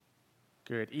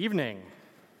Good evening.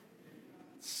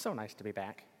 It's so nice to be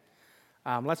back.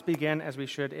 Let's begin, as we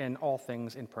should, in all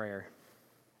things in prayer.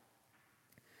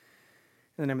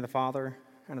 In the name of the Father,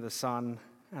 and of the Son,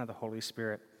 and of the Holy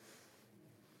Spirit.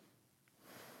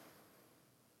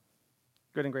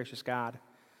 Good and gracious God,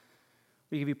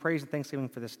 we give you praise and thanksgiving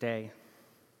for this day,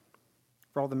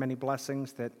 for all the many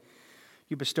blessings that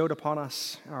you bestowed upon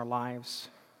us in our lives,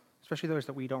 especially those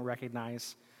that we don't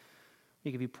recognize.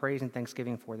 We give you praise and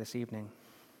thanksgiving for this evening.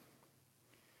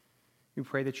 We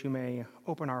pray that you may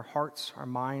open our hearts, our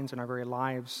minds, and our very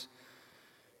lives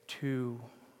to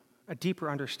a deeper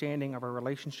understanding of our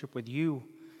relationship with you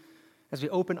as we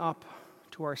open up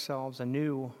to ourselves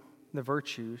anew the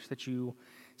virtues that you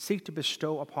seek to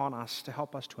bestow upon us to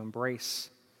help us to embrace.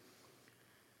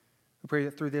 We pray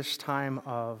that through this time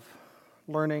of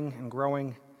learning and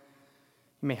growing,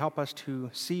 you may help us to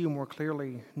see you more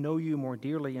clearly, know you more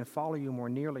dearly, and follow you more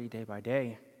nearly day by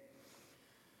day.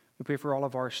 We pray for all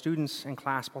of our students in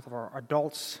class, both of our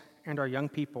adults and our young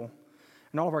people,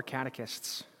 and all of our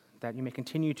catechists, that you may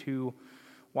continue to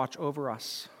watch over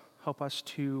us, help us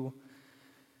to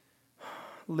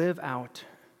live out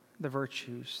the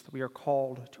virtues that we are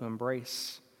called to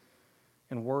embrace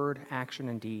in word, action,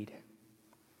 and deed.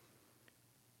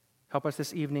 Help us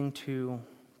this evening to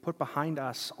put behind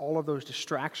us all of those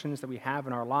distractions that we have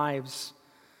in our lives,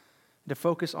 to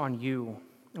focus on you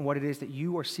and what it is that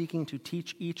you are seeking to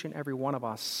teach each and every one of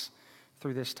us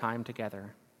through this time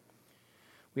together.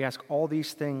 We ask all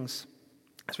these things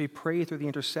as we pray through the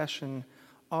intercession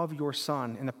of your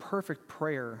Son in the perfect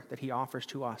prayer that he offers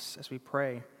to us as we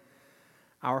pray,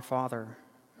 Our Father,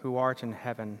 who art in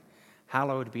heaven,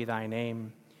 hallowed be thy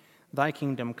name. Thy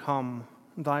kingdom come,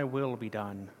 thy will be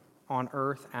done, on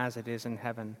earth as it is in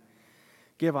heaven.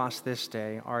 Give us this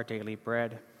day our daily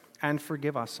bread, and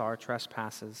forgive us our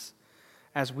trespasses,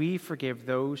 as we forgive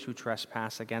those who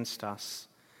trespass against us.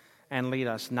 And lead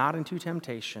us not into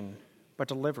temptation, but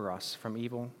deliver us from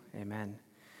evil. Amen.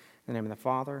 In the name of the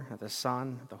Father, of the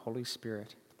Son, of the Holy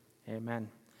Spirit. Amen.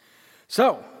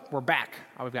 So, we're back.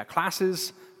 We've got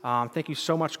classes. Thank you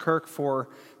so much, Kirk, for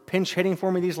pinch hitting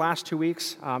for me these last 2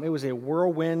 weeks. It was a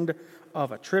whirlwind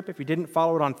of a trip. If you didn't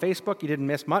follow it on Facebook, you didn't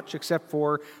miss much, except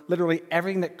for literally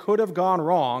everything that could have gone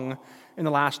wrong in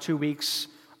the last 2 weeks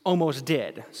almost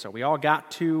did. So we all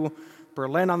got to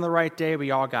Berlin on the right day.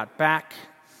 We all got back.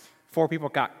 4 people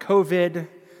got COVID.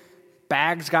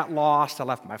 Bags got lost. I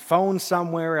left my phone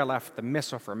somewhere. I left the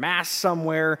missal for Mass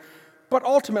somewhere. But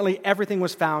ultimately, everything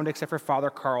was found except for Father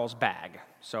Carl's bag.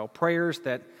 So prayers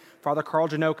that Father Carl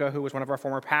Janoka, who was one of our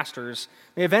former pastors,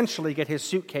 may eventually get his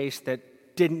suitcase that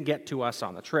didn't get to us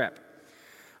on the trip.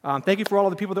 Thank you for all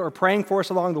of the people that were praying for us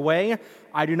along the way.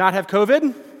 I do not have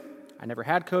COVID. I never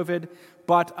had COVID.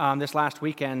 But this last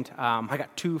weekend, I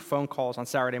got 2 phone calls on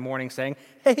Saturday morning saying,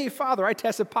 hey, Father, I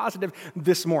tested positive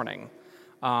this morning.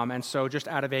 And so just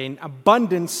out of an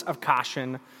abundance of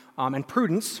caution and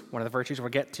prudence, one of the virtues we'll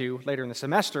get to later in the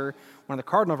semester, one of the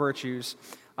cardinal virtues,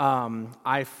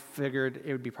 I figured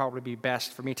it would probably be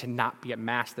best for me to not be at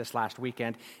Mass this last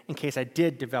weekend in case I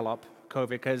did develop COVID,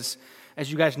 because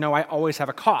as you guys know, I always have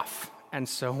a cough. And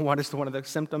so what is one of the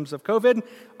symptoms of COVID?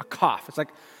 A cough. It's like,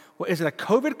 well, is it a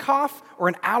COVID cough or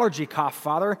an allergy cough,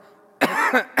 Father?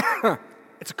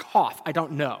 It's a cough. I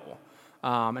don't know.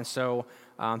 And so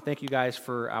thank you guys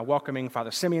for welcoming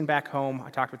Father Simeon back home. I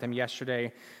talked with him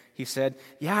yesterday. He said,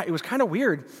 yeah, it was kind of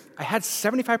weird. I had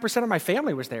 75% of my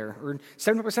family was there, or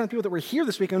 70% of the people that were here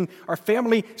this weekend, our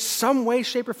family, some way,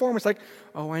 shape, or form. It's like,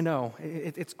 oh, I know.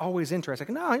 It's always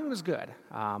interesting. No, it was good.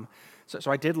 So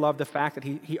I did love the fact that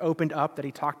he opened up, that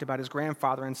he talked about his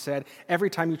grandfather and said, every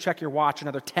time you check your watch,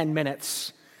 another 10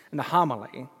 minutes in the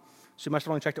homily. So you must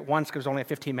have only checked it once because it was only a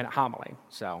 15-minute homily.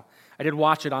 So I did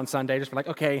watch it on Sunday, just for like,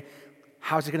 okay,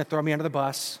 how's he going to throw me under the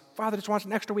bus? Father just wants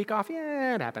an extra week off.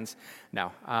 Yeah, it happens.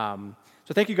 No.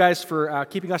 So thank you guys for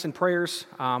keeping us in prayers.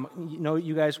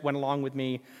 You guys went along with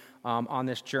me on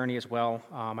this journey as well.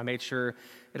 I made sure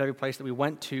at every place that we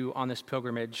went to on this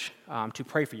pilgrimage to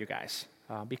pray for you guys.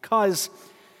 Because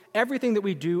everything that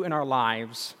we do in our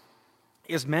lives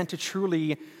is meant to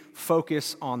truly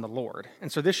focus on the Lord.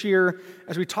 And so this year,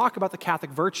 as we talk about the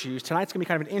Catholic virtues, tonight's going to be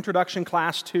kind of an introduction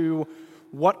class to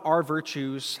what are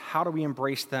virtues, how do we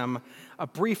embrace them, a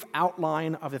brief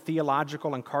outline of the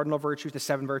theological and cardinal virtues, the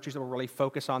 7 virtues that we'll really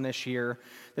focus on this year,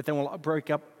 that then we'll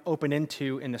open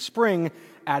into in the spring,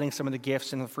 adding some of the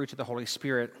gifts and the fruits of the Holy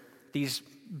Spirit. These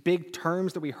big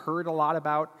terms that we heard a lot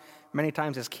about many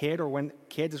times as when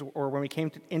we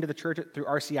came into the church through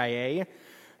RCIA,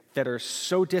 that are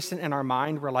so distant in our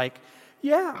mind, we're like,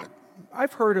 yeah,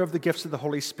 I've heard of the gifts of the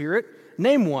Holy Spirit.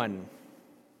 Name one.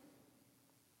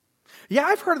 Yeah,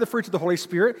 I've heard of the fruits of the Holy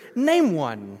Spirit. Name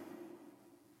one.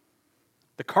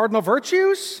 The cardinal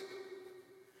virtues?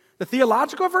 The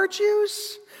theological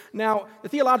virtues? Now, the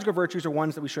theological virtues are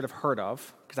ones that we should have heard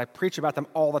of, because I preach about them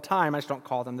all the time. I just don't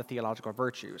call them the theological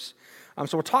virtues.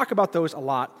 So we'll talk about those a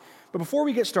lot. But before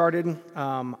we get started,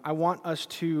 I want us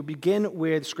to begin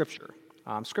with Scripture.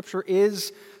 Scripture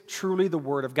is truly the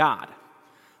Word of God.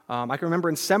 I can remember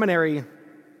in seminary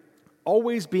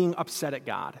always being upset at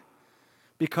God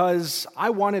because I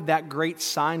wanted that great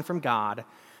sign from God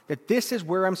that this is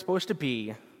where I'm supposed to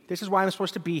be. This is why I'm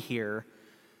supposed to be here.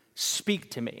 Speak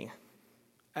to me.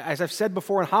 As I've said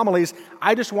before in homilies,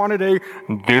 I just wanted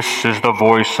 "This is the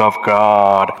voice of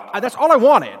God." That's all I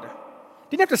wanted.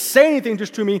 Didn't have to say anything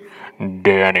just to me,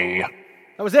 "Danny."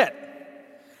 That was it.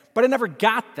 But I never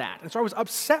got that. And so I was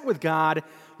upset with God.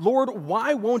 Lord,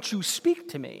 why won't you speak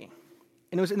to me?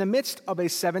 And it was in the midst of a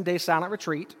 7-day silent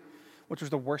retreat, which was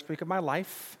the worst week of my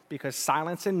life because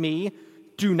silence and me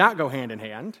do not go hand in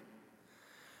hand.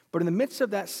 But in the midst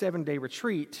of that 7-day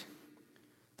retreat,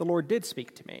 the Lord did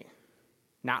speak to me.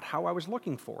 Not how I was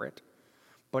looking for it,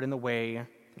 but in the way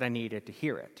that I needed to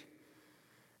hear it.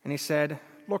 And he said,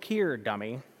 "Look here,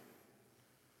 dummy.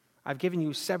 I've given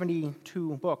you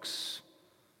 72 books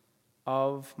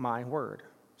of my word,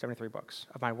 73 books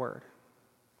of my word.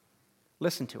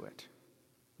 Listen to it,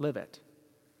 live it,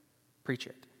 preach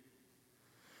it."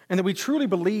 And that we truly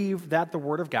believe that the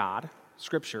Word of God,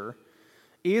 Scripture,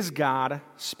 is God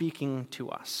speaking to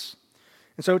us.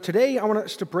 And so today I want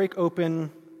us to break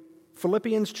open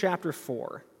Philippians chapter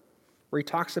 4, where he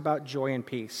talks about joy and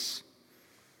peace.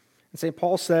 And St.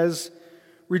 Paul says,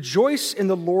 "Rejoice in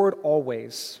the Lord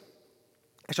always.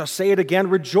 I shall say it again,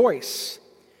 rejoice.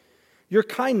 Your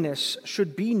kindness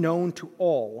should be known to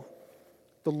all.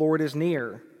 The Lord is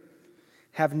near.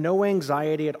 Have no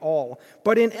anxiety at all,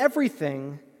 but in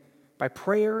everything, by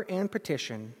prayer and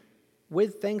petition,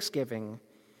 with thanksgiving,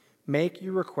 make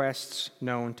your requests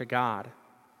known to God.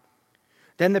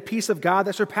 Then the peace of God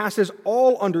that surpasses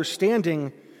all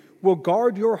understanding will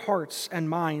guard your hearts and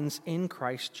minds in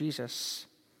Christ Jesus.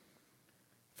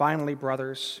 Finally,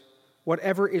 brothers,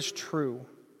 whatever is true,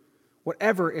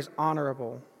 whatever is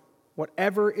honorable,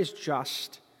 whatever is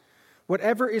just,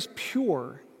 whatever is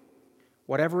pure,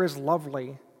 whatever is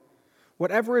lovely,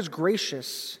 whatever is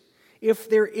gracious, if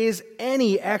there is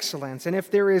any excellence, and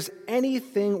if there is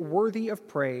anything worthy of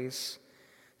praise,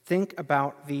 think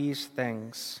about these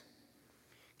things.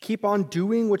 Keep on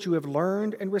doing what you have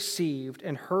learned and received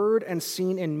and heard and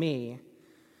seen in me.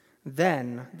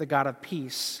 Then the God of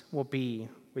peace will be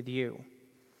with you."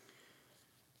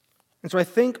 And so I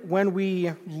think when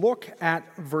we look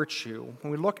at virtue, when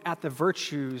we look at the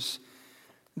virtues,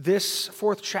 this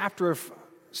 4th chapter of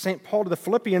St. Paul to the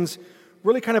Philippians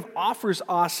really kind of offers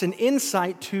us an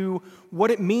insight to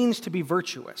what it means to be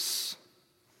virtuous.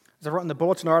 As I wrote in the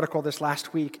bulletin article this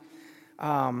last week,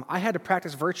 I had to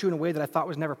practice virtue in a way that I thought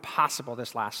was never possible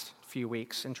this last few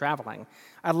weeks in traveling.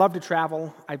 I love to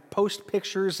travel. I post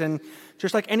pictures, and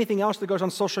just like anything else that goes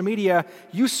on social media,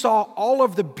 you saw all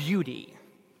of the beauty.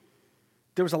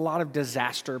 There was a lot of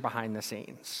disaster behind the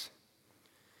scenes.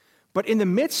 But in the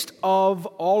midst of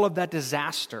all of that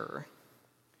disaster,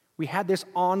 we had this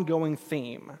ongoing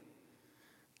theme: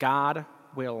 God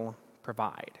will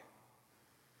provide.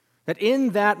 That in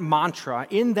that mantra,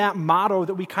 in that motto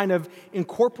that we kind of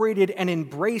incorporated and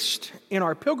embraced in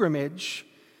our pilgrimage,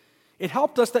 it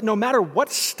helped us that no matter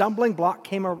what stumbling block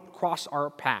came across our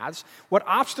paths, what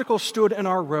obstacles stood in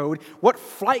our road, what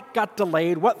flight got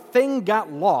delayed, what thing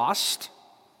got lost,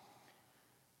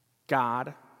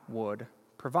 God would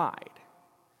provide.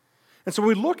 And so when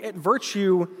we look at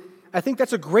virtue, I think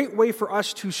that's a great way for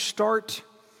us to start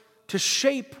to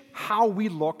shape how we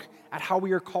look at how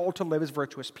we are called to live as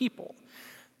virtuous people.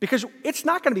 Because it's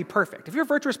not going to be perfect. If you're a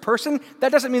virtuous person,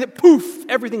 that doesn't mean that, poof,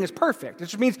 everything is perfect. It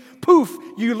just means, poof,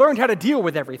 you learned how to deal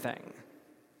with everything.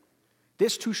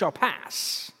 This too shall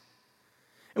pass.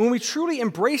 And when we truly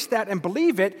embrace that and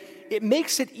believe it, it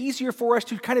makes it easier for us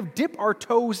to kind of dip our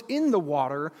toes in the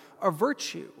water of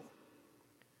virtue.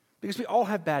 Because we all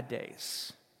have bad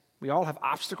days. We all have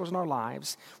obstacles in our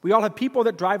lives. We all have people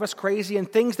that drive us crazy and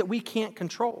things that we can't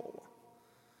control.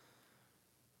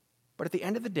 But at the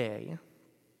end of the day,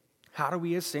 how do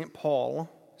we, as St. Paul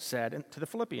said to the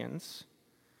Philippians,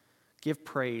 give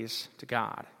praise to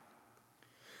God?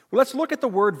 Well, let's look at the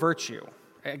word virtue.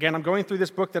 Again, I'm going through this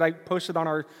book that I posted on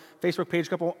our Facebook page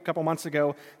a couple months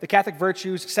ago, The Catholic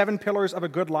Virtues, 7 Pillars of a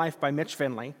Good Life by Mitch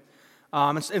Finley.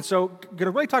 And so I'm going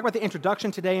to really talk about the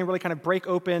introduction today and really kind of break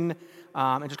open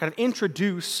and just kind of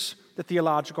introduce the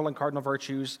theological and cardinal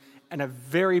virtues in a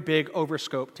very big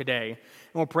overscope today.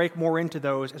 And we'll break more into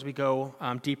those as we go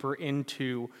deeper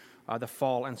into the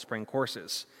fall and spring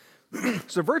courses.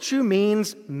 So virtue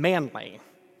means manly.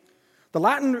 The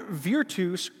Latin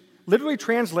virtus literally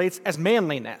translates as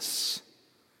manliness.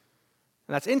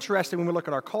 And that's interesting when we look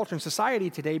at our culture and society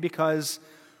today because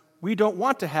we don't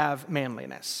want to have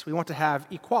manliness. We want to have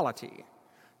equality.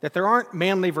 That there aren't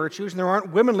manly virtues and there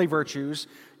aren't womanly virtues.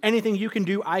 Anything you can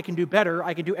do, I can do better.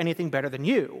 I can do anything better than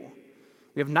you.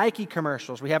 We have Nike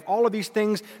commercials. We have all of these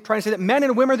things trying to say that men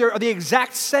and women are the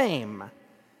exact same.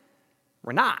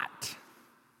 We're not.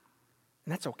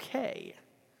 And that's okay.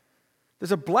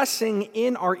 There's a blessing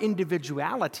in our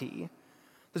individuality.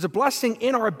 There's a blessing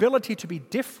in our ability to be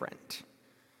different.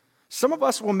 Some of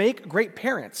us will make great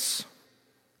parents.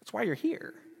 That's why you're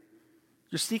here.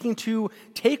 You're seeking to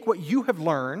take what you have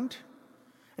learned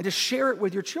and to share it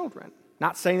with your children.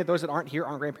 Not saying that those that aren't here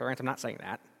aren't great parents. I'm not saying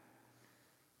that.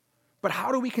 But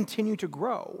how do we continue to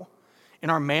grow in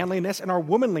our manliness and our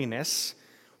womanliness?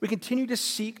 We continue to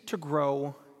seek to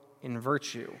grow in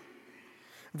virtue.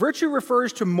 Virtue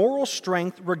refers to moral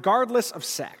strength regardless of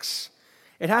sex.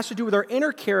 It has to do with our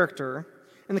inner character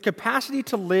and the capacity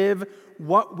to live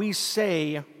what we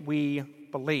say we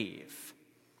believe.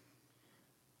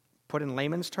 Put in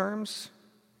layman's terms,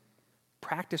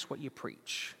 practice what you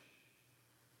preach.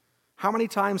 How many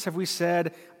times have we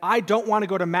said, I don't want to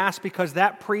go to Mass because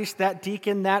that priest, that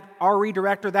deacon, that RE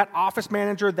director, that office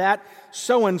manager, that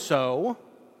so-and-so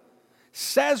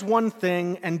says one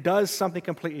thing and does something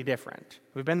completely different?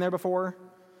 We've been there before?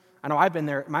 I know I've been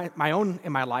there in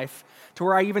my life, to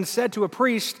where I even said to a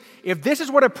priest, if this is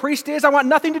what a priest is, I want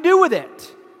nothing to do with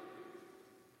it.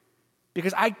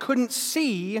 Because I couldn't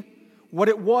see what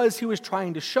it was he was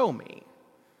trying to show me.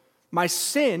 My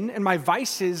sin and my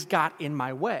vices got in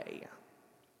my way.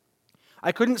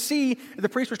 I couldn't see the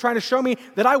priest was trying to show me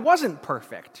that I wasn't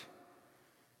perfect.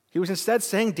 He was instead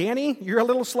saying, Danny, you're a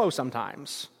little slow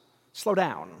sometimes. Slow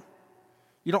down.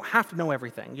 You don't have to know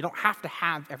everything. You don't have to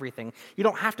have everything. You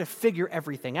don't have to figure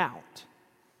everything out.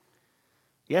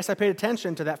 Yes, I paid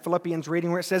attention to that Philippians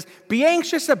reading where it says, be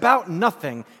anxious about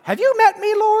nothing. Have you met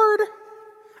me, Lord?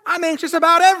 I'm anxious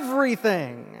about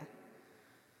everything.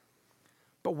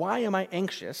 But why am I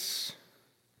anxious?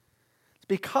 It's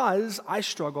because I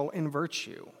struggle in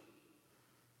virtue.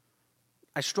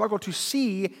 I struggle to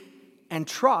see and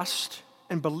trust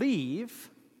and believe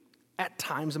at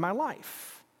times in my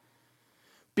life.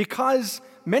 Because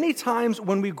many times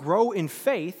when we grow in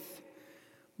faith,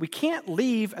 we can't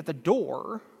leave at the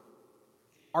door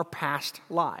our past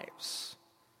lives,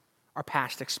 our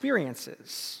past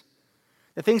experiences,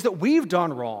 the things that we've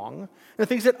done wrong, and the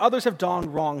things that others have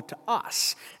done wrong to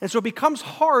us. And so it becomes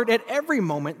hard at every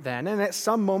moment then, and at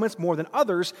some moments more than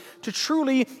others, to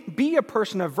truly be a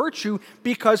person of virtue,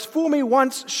 because fool me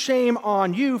once, shame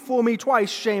on you, fool me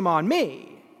twice, shame on me.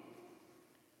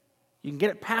 You can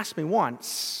get it past me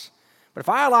once, but if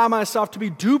I allow myself to be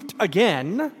duped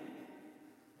again,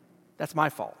 that's my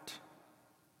fault.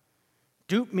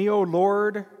 Dupe me, O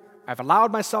Lord. I've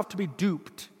allowed myself to be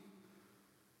duped.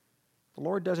 The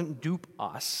Lord doesn't dupe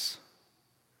us.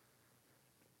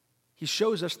 He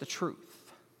shows us the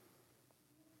truth.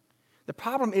 The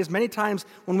problem is many times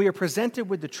when we are presented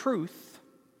with the truth,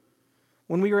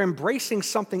 when we are embracing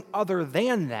something other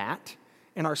than that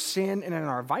in our sin and in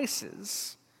our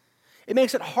vices, it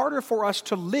makes it harder for us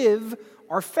to live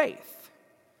our faith,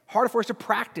 harder for us to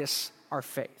practice our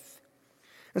faith.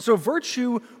 And so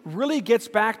virtue really gets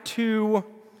back to,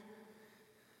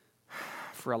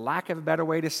 for a lack of a better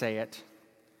way to say it,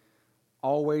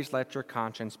 always let your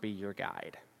conscience be your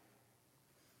guide.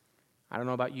 I don't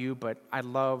know about you, but I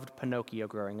loved Pinocchio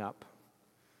growing up.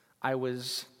 I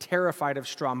was terrified of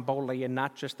Stromboli, and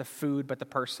not just the food, but the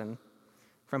person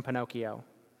from Pinocchio.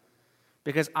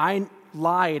 Because I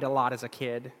lied a lot as a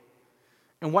kid.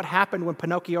 And what happened when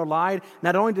Pinocchio lied?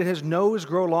 Not only did his nose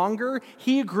grow longer,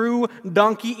 he grew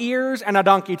donkey ears and a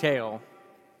donkey tail.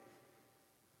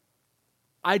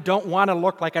 I don't want to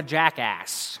look like a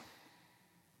jackass.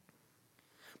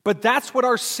 But that's what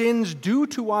our sins do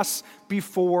to us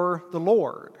before the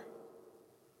Lord.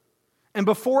 And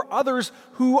before others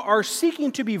who are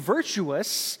seeking to be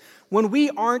virtuous, when we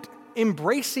aren't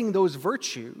embracing those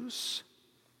virtues,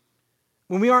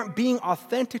 when we aren't being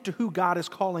authentic to who God is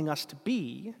calling us to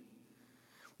be,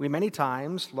 we many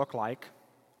times look like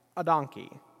a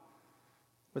donkey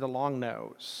with a long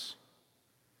nose.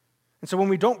 And so when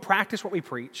we don't practice what we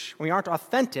preach, when we aren't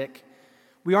authentic,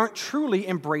 we aren't truly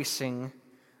embracing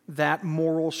that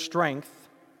moral strength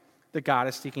that God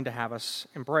is seeking to have us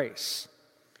embrace.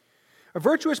 A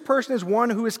virtuous person is one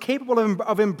who is capable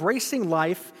of embracing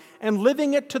life and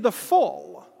living it to the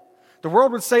full. The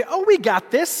world would say, oh, we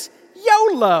got this,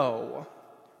 YOLO.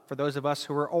 For those of us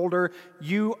who are older,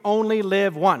 you only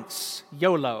live once,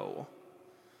 YOLO.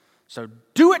 So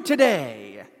do it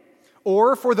today.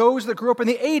 Or for those that grew up in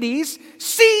the 80s,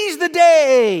 seize the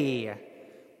day,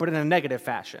 but in a negative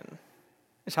fashion.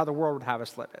 Is how the world would have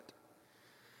us live it.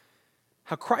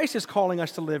 How Christ is calling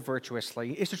us to live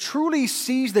virtuously is to truly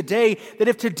seize the day, that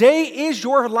if today is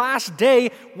your last day,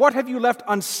 what have you left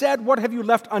unsaid? What have you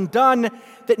left undone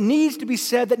that needs to be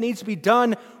said, that needs to be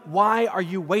done? Why are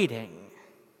you waiting?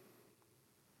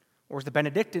 Or as the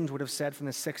Benedictines would have said from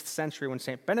the 6th century when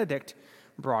St. Benedict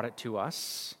brought it to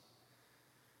us,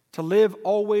 to live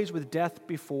always with death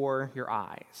before your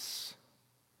eyes.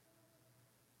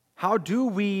 How do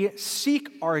we seek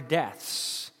our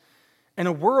deaths in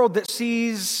a world that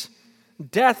sees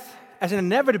death as an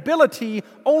inevitability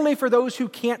only for those who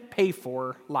can't pay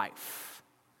for life?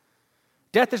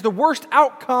 Death is the worst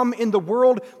outcome in the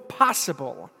world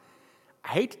possible. I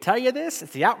hate to tell you this,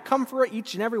 it's the outcome for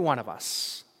each and every one of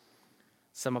us.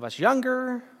 Some of us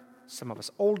younger, some of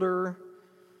us older,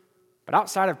 but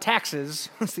outside of taxes,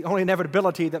 it's the only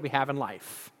inevitability that we have in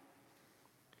life.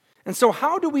 And so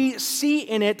how do we see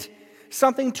in it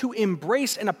something to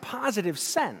embrace in a positive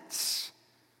sense?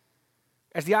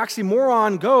 As the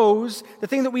oxymoron goes, the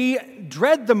thing that we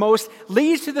dread the most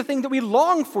leads to the thing that we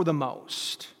long for the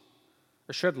most,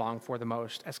 or should long for the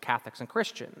most as Catholics and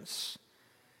Christians.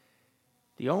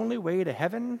 The only way to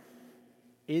heaven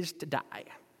is to die.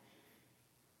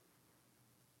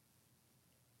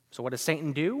 So what does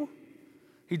Satan do?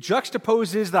 He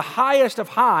juxtaposes the highest of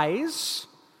highs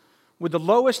with the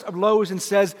lowest of lows and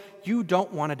says, you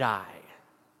don't want to die.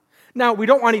 Now, we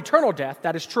don't want eternal death,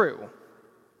 that is true.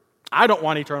 I don't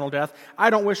want eternal death.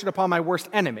 I don't wish it upon my worst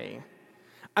enemy.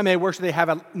 I may wish they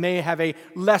may have a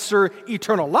lesser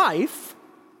eternal life.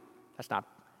 That's not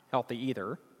healthy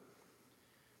either.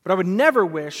 But I would never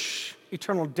wish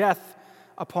eternal death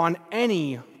upon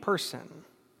any person.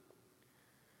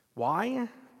 Why?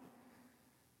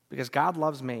 Because God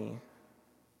loves me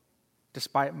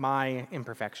despite my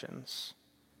imperfections.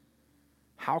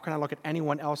 How can I look at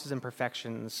anyone else's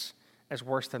imperfections as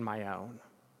worse than my own?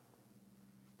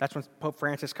 That's when Pope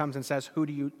Francis comes and says,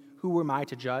 who am I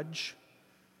to judge?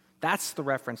 That's the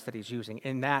reference that he's using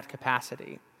in that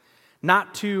capacity.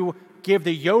 Not to give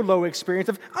the YOLO experience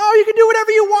of, oh, you can do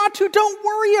whatever you want to, don't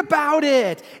worry about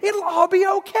it. It'll all be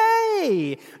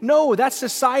okay. No, that's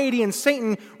society and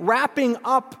Satan wrapping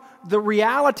up the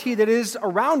reality that is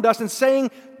around us and saying,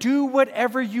 do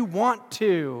whatever you want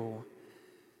to,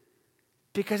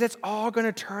 because it's all going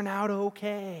to turn out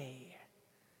okay.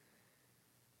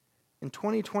 In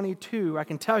 2022, I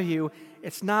can tell you,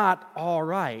 it's not all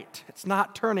right. It's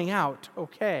not turning out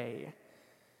okay.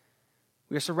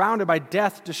 We are surrounded by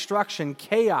death, destruction,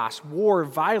 chaos, war,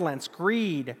 violence,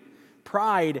 greed,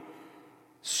 pride,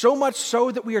 so much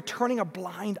so that we are turning a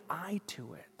blind eye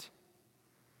to it.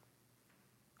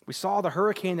 We saw the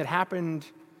hurricane that happened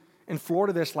in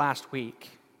Florida this last week.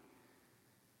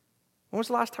 When was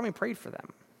the last time we prayed for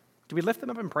them? Did we lift them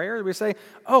up in prayer? Did we say,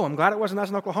 oh, I'm glad it wasn't us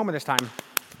in Oklahoma this time?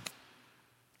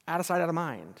 Out of sight, out of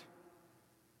mind.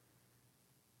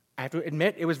 I have to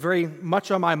admit, it was very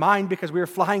much on my mind because we were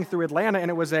flying through Atlanta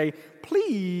and it was a,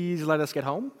 please let us get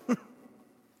home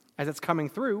as it's coming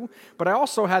through. But I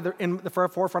also had in the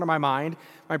forefront of my mind,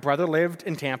 my brother lived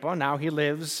in Tampa. Now he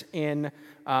lives in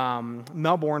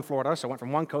Melbourne, Florida. So I went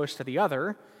from one coast to the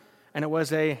other. And it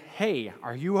was a, hey,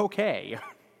 are you okay?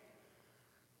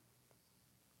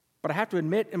 But I have to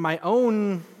admit, in my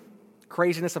own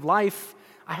craziness of life,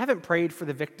 I haven't prayed for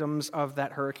the victims of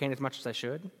that hurricane as much as I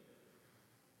should.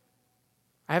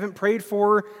 I haven't prayed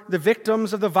for the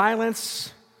victims of the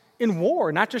violence in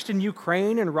war, not just in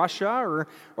Ukraine and Russia or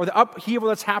the upheaval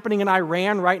that's happening in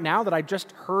Iran right now that I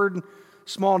just heard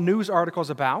small news articles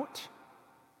about.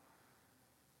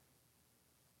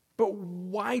 But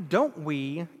why don't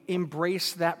we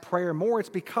embrace that prayer more? It's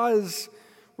because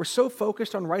we're so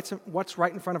focused on what's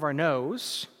right in front of our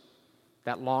nose,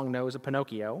 that long nose of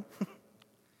Pinocchio,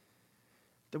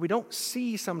 that we don't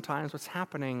see sometimes what's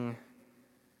happening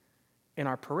in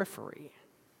our periphery.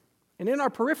 And in our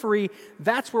periphery,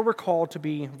 that's where we're called to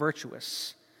be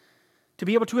virtuous, to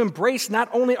be able to embrace not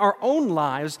only our own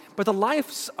lives, but the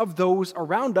lives of those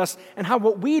around us and how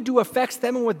what we do affects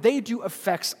them and what they do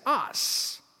affects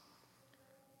us.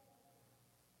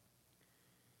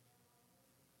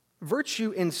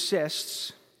 Virtue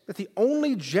insists that the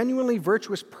only genuinely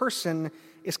virtuous person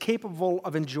is capable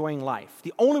of enjoying life.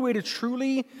 The only way to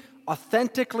truly,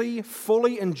 authentically,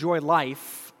 fully enjoy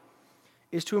life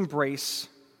is to embrace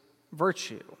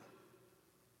virtue.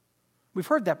 We've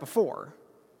heard that before.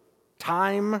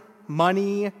 Time,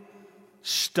 money,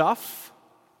 stuff.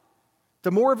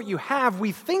 The more of it you have,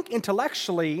 we think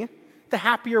intellectually, the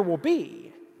happier we'll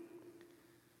be.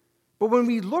 But when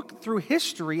we look through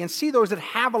history and see those that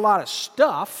have a lot of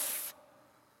stuff,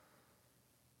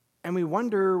 and we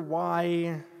wonder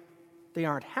why they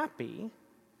aren't happy,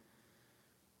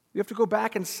 we have to go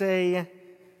back and say,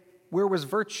 where was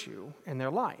virtue in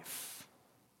their life?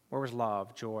 Where was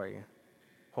love, joy,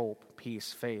 hope,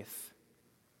 peace, faith,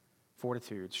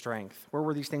 fortitude, strength? Where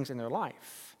were these things in their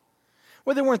life?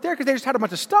 Well, they weren't there because they just had a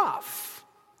bunch of stuff.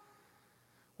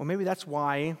 Well, maybe that's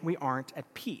why we aren't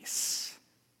at peace.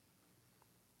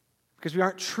 Because we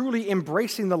aren't truly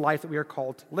embracing the life that we are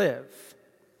called to live.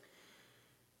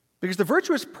 Because the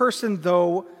virtuous person,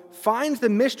 though, finds the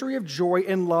mystery of joy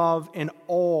and love in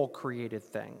all created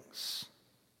things.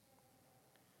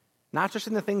 Not just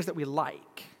in the things that we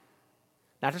like.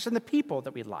 Not just in the people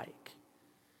that we like.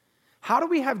 How do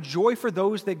we have joy for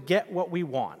those that get what we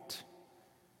want?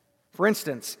 For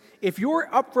instance, if you're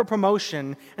up for a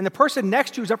promotion and the person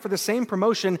next to you is up for the same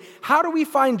promotion, how do we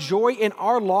find joy in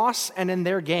our loss and in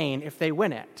their gain if they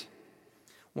win it?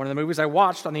 One of the movies I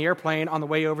watched on the airplane on the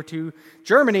way over to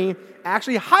Germany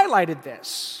actually highlighted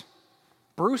this.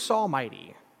 Bruce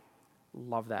Almighty.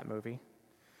 Love that movie.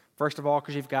 First of all,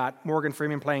 because you've got Morgan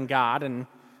Freeman playing God, and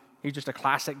he's just a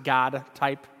classic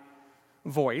God-type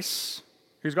voice.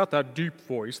 He's got that deep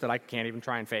voice that I can't even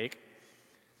try and fake.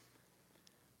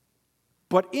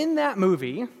 But in that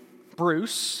movie,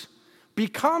 Bruce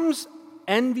becomes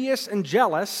envious and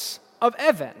jealous of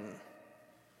Evan.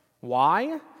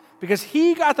 Why? Because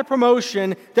he got the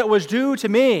promotion that was due to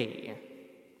me.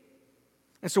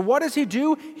 And so what does he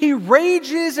do? He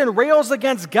rages and rails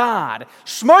against God.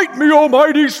 Smite me,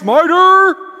 almighty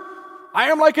smiter! I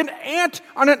am like an ant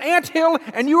on an anthill,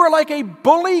 and you are like a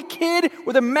bully kid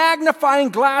with a magnifying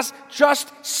glass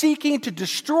just seeking to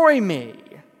destroy me.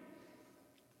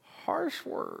 Harsh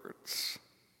words.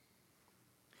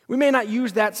 We may not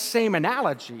use that same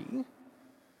analogy,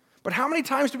 but how many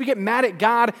times do we get mad at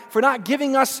God for not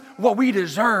giving us what we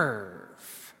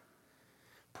deserve?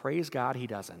 Praise God, he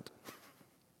doesn't.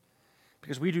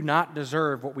 Because we do not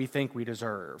deserve what we think we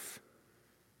deserve.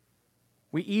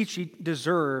 We each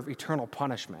deserve eternal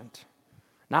punishment,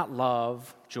 not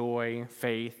love, joy,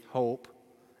 faith, hope,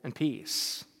 and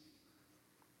peace.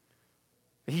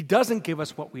 He doesn't give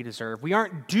us what we deserve. We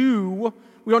aren't due,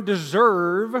 we don't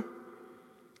deserve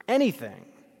anything.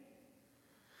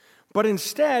 But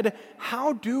instead,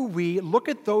 how do we look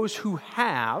at those who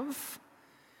have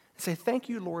and say, thank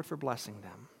you, Lord, for blessing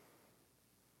them.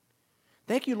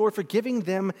 Thank you, Lord, for giving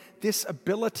them this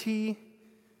ability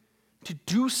to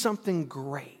do something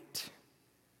great,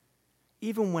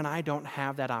 even when I don't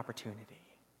have that opportunity.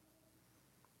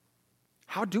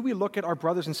 How do we look at our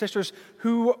brothers and sisters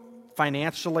who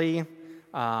financially,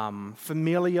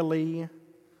 familially,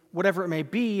 whatever it may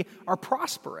be, are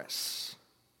prosperous?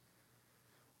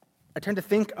 I tend to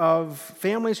think of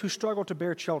families who struggle to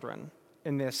bear children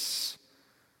in this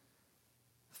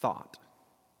thought.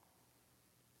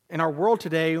 In our world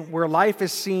today, where life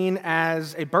is seen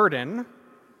as a burden,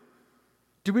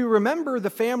 do we remember the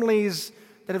families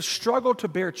that have struggled to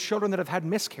bear children that have had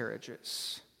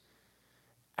miscarriages?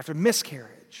 After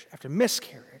miscarriage, after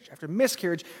miscarriage, after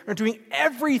miscarriage, and are doing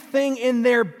everything in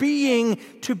their being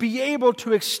to be able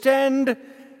to extend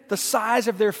the size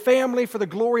of their family for the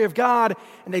glory of God,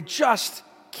 and they just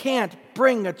can't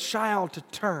bring a child to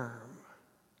term.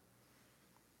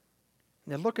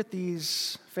 And they look at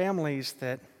these families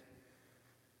that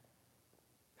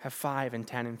have 5 and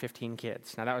 10 and 15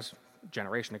 kids. Now, that was a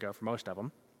generation ago for most of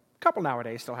them. A couple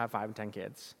nowadays still have 5 and 10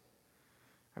 kids.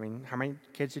 I mean, how many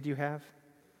kids did you have?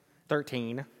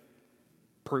 13.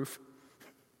 Proof.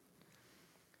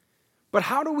 But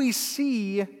how do we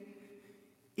see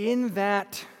in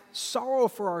that sorrow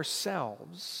for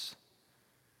ourselves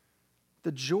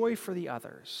the joy for the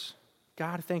others?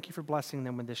 God, thank you for blessing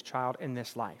them with this child in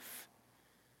this life.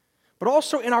 But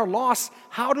also in our loss,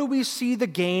 how do we see the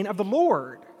gain of the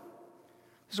Lord?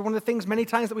 This is one of the things many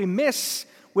times that we miss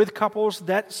with couples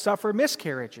that suffer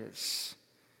miscarriages.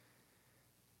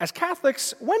 As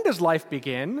Catholics, when does life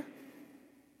begin?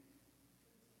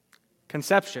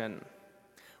 Conception.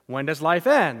 When does life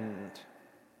end?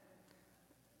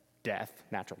 Death,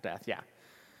 natural death, yeah.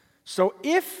 So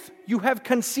if you have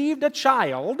conceived a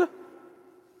child,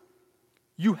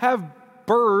 you have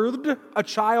birthed a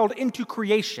child into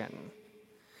creation.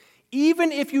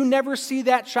 Even if you never see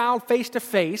that child face to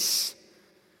face,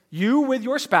 you with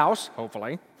your spouse,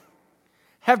 hopefully,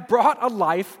 have brought a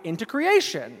life into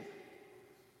creation.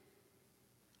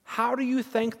 How do you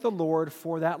thank the Lord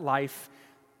for that life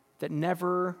that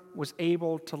never was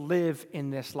able to live in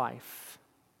this life,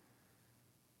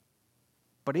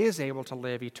 but is able to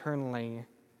live eternally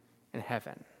in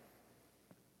heaven?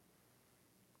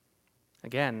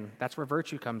 Again, that's where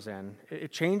virtue comes in.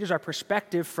 It changes our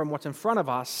perspective from what's in front of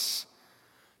us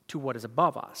to what is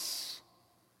above us.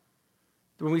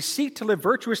 When we seek to live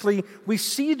virtuously, we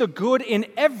see the good in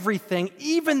everything,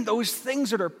 even those things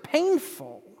that are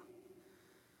painful.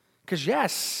 Because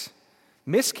yes,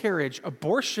 miscarriage,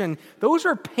 abortion, those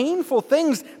are painful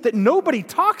things that nobody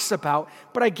talks about,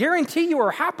 but I guarantee you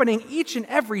are happening each and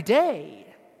every day.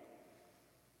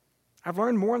 I've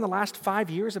learned more in the last 5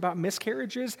 years about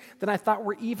miscarriages than I thought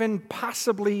were even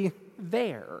possibly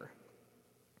there.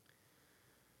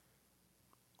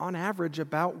 On average,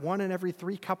 about 1 in every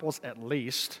 3 couples at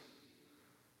least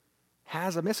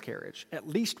has a miscarriage, at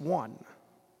least one.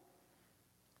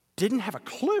 Didn't have a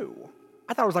clue.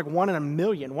 I thought it was like 1 in a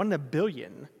million, 1 in a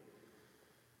billion.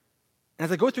 And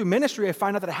as I go through ministry, I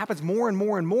find out that it happens more and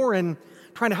more and more, and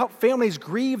trying to help families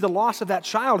grieve the loss of that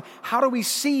child. How do we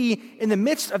see in the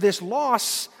midst of this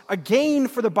loss a gain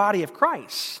for the body of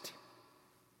Christ?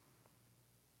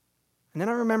 And then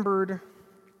I remembered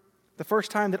the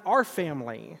first time that our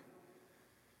family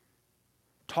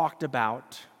talked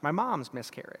about my mom's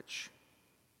miscarriage.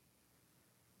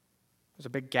 There's a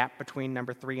big gap between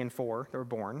number 3 and 4 that were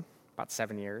born, about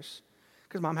 7 years,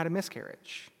 because mom had a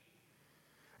miscarriage.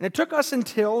 And it took us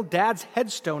until Dad's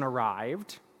headstone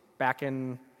arrived back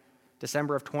in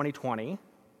December of 2020,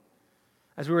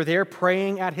 as we were there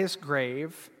praying at his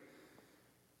grave,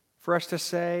 for us to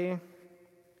say,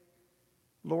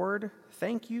 Lord,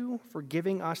 thank you for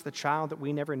giving us the child that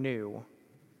we never knew.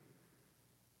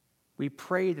 We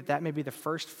pray that that may be the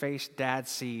first face Dad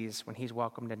sees when he's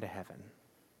welcomed into heaven.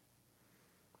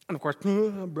 And of course,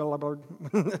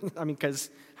 because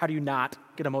how do you not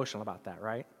get emotional about that,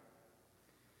 right?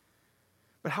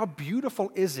 But how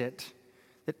beautiful is it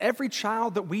that every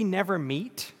child that we never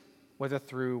meet, whether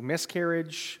through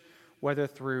miscarriage, whether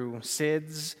through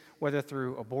SIDS, whether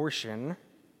through abortion,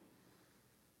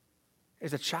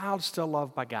 is a child still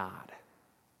loved by God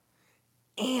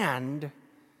and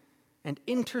an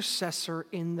intercessor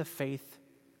in the faith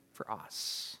for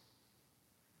us.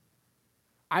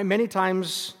 I many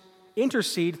times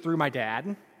intercede through my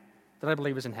dad, that I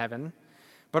believe is in heaven,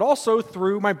 but also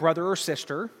through my brother or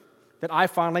sister, that I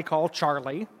fondly call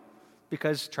Charlie,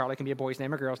 because Charlie can be a boy's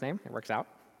name or girl's name. It works out.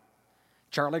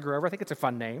 Charlie Grover, I think it's a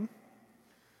fun name.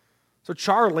 So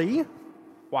Charlie,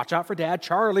 watch out for Dad.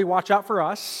 Charlie, watch out for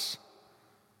us.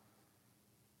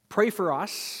 Pray for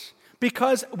us,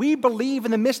 because we believe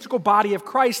in the mystical body of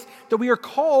Christ that we are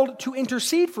called to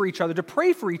intercede for each other, to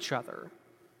pray for each other.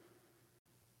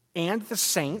 And the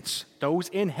saints, those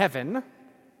in heaven,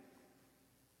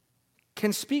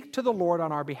 can speak to the Lord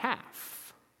on our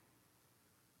behalf.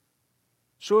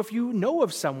 So if you know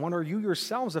of someone, or you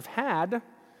yourselves have had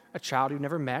a child you've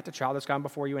never met, a child that's gone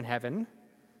before you in heaven,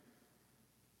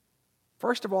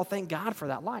 first of all, thank God for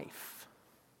that life.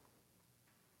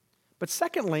 But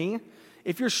secondly,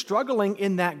 if you're struggling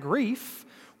in that grief,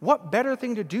 what better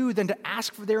thing to do than to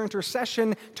ask for their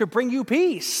intercession to bring you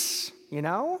peace, you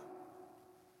know?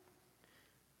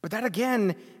 But that,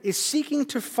 again, is seeking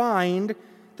to find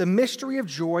the mystery of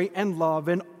joy and love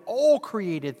in all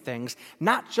created things,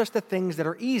 not just the things that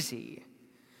are easy.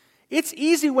 It's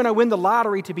easy when I win the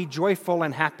lottery to be joyful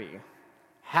and happy.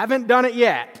 Haven't done it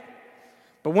yet.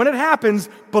 But when it happens,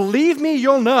 believe me,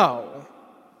 you'll know.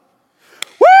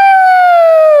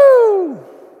 Woo!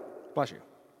 Bless you.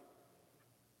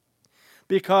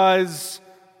 Because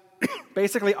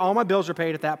basically all my bills are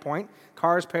paid at that point.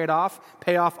 Cars paid off,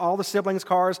 pay off all the siblings'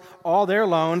 cars, all their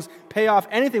loans, pay off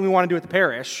anything we want to do at the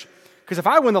parish. Because if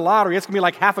I win the lottery, it's going to be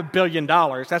like $500 million.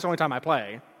 That's the only time I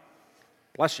play.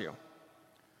 Bless you.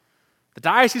 The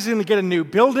diocese is going to get a new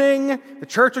building. The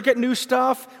church will get new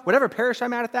stuff. Whatever parish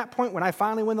I'm at that point, when I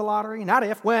finally win the lottery, not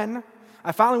if, when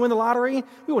I finally win the lottery,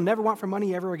 we will never want for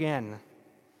money ever again.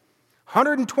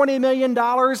 $120 million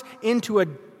into a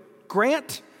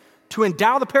grant to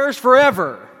endow the parish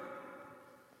forever.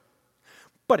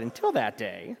 But until that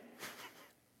day,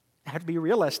 I have to be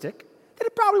realistic that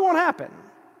it probably won't happen.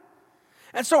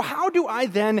 And so how do I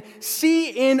then see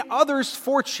in others'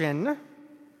 fortune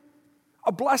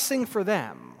a blessing for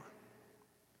them?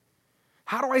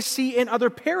 How do I see in other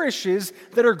parishes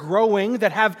that are growing,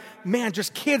 that have,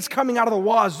 just kids coming out of the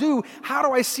wazoo, how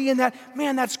do I see in that,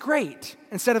 that's great,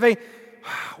 instead of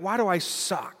why do I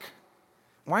suck?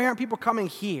 Why aren't people coming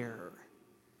here?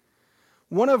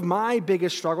 One of my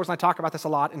biggest struggles, and I talk about this a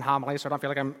lot in homilies, so I don't feel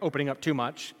like I'm opening up too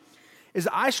much, is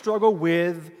I struggle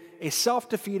with a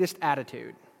self-defeatist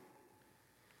attitude.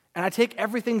 And I take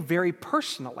everything very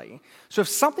personally. So if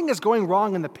something is going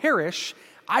wrong in the parish,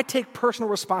 I take personal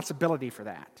responsibility for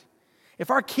that. If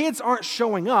our kids aren't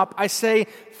showing up, I say,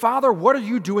 Father, what are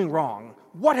you doing wrong?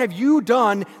 What have you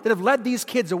done that have led these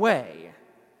kids away?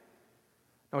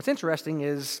 Now, what's interesting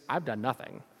is I've done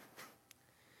nothing.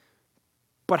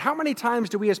 But how many times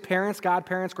do we as parents,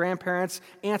 godparents, grandparents,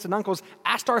 aunts, and uncles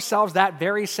ask ourselves that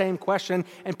very same question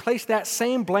and place that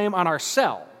same blame on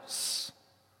ourselves?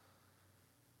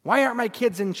 Why aren't my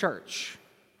kids in church?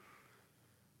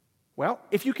 Well,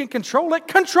 if you can control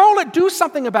it, do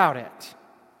something about it.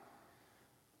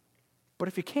 But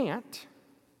if you can't,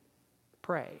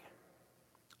 pray.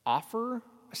 Offer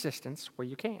assistance where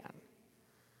you can.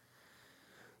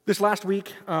 This last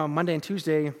week, Monday and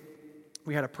Tuesday,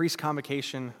 we had a priest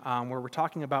convocation where we're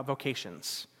talking about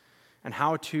vocations and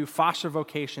how to foster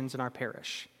vocations in our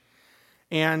parish.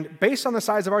 And based on the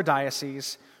size of our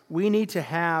diocese, we need to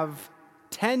have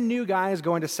 10 new guys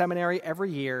going to seminary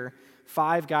every year,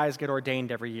 5 guys get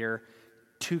ordained every year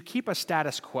to keep a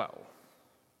status quo.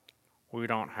 We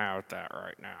don't have that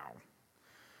right now.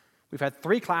 We've had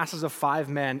 3 classes of 5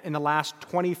 men in the last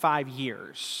 25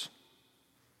 years.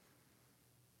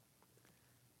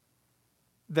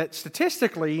 That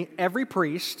statistically, every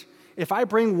priest, if I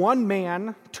bring one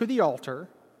man to the altar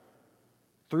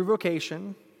through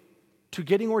vocation to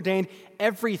getting ordained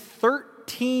every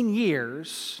 13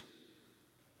 years,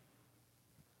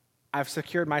 I've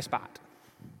secured my spot.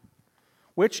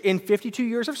 Which in 52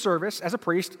 years of service as a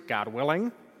priest, God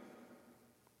willing,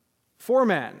 4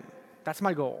 men. That's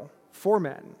my goal. 4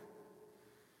 men.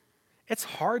 It's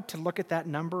hard to look at that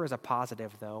number as a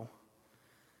positive, though.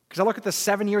 Because I look at the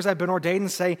 7 years I've been ordained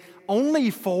and say, only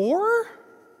 4?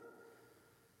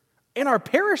 In our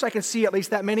parish, I can see at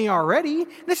least that many already.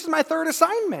 This is my 3rd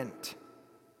assignment.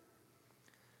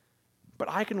 But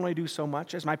I can only do so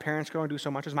much, as my parents could only do so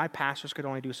much, as my pastors could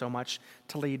only do so much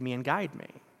to lead me and guide me.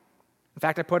 In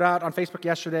fact, I put out on Facebook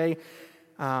yesterday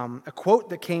a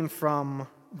quote that came from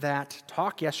that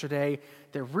talk yesterday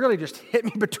that really just hit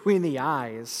me between the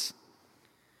eyes.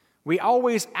 We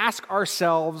always ask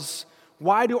ourselves,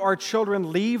 why do our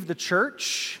children leave the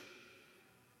church?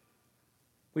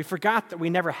 We forgot that we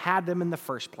never had them in the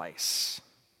first place.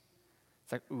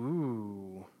 It's like,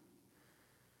 ooh,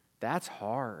 that's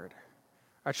hard.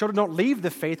 Our children don't leave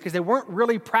the faith because they weren't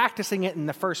really practicing it in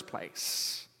the first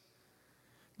place.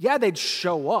 Yeah, they'd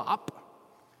show up,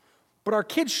 but our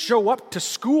kids show up to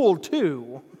school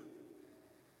too.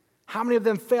 How many of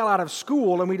them fail out of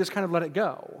school and we just kind of let it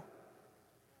go?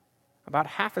 About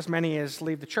half as many as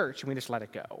leave the church and we just let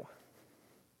it go.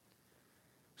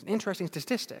 It's an interesting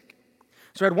statistic.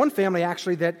 So I had one family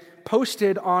actually that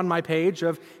posted on my page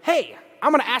of, hey,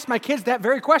 I'm going to ask my kids that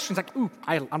very question. It's like, ooh,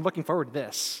 I'm looking forward to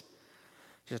this.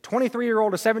 She's a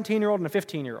 23-year-old, a 17-year-old, and a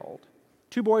 15-year-old.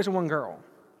 2 boys and 1 girl.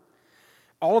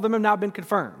 All of them have now been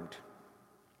confirmed.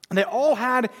 And they all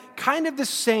had kind of the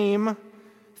same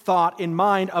thought in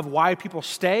mind of why people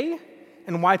stay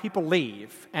and why people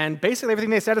leave. And basically everything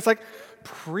they said is like,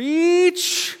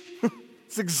 preach!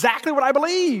 It's exactly what I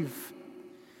believe.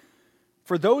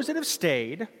 For those that have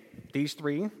stayed, these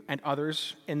 3 and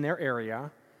others in their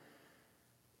area,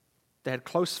 they had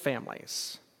close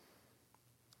families.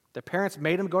 Their parents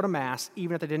made them go to Mass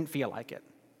even if they didn't feel like it.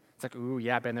 It's like, ooh,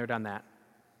 yeah, been there, done that.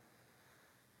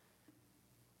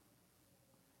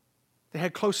 They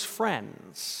had close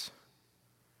friends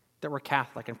that were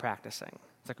Catholic and practicing.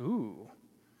 It's like, ooh,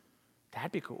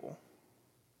 that'd be cool.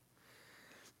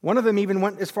 One of them even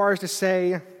went as far as to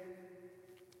say,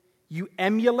 you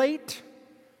emulate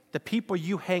the people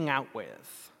you hang out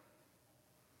with.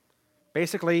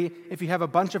 Basically, if you have a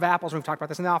bunch of apples, we've talked about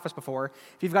this in the office before,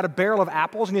 if you've got a barrel of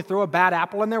apples and you throw a bad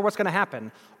apple in there, what's going to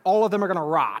happen? All of them are going to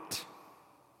rot.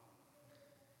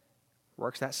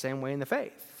 Works that same way in the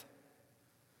faith.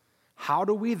 How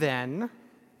do we then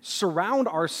surround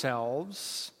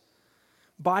ourselves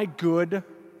by good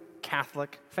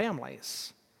Catholic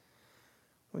families?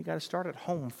 We got to start at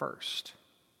home first.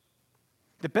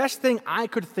 The best thing I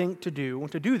could think to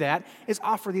do that is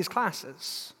offer these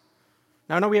classes.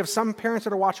 Now, I know we have some parents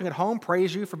that are watching at home.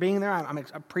 Praise you for being there. I'm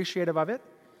appreciative of it.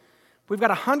 We've got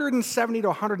 170 to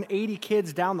 180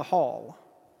 kids down the hall.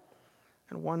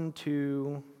 And 1,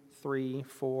 2, 3,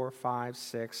 4, 5,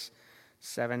 6,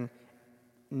 7,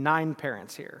 9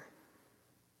 parents here.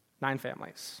 9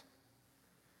 families.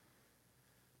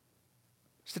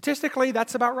 Statistically,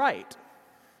 that's about right.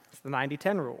 It's the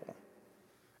 90-10 rule.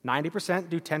 90%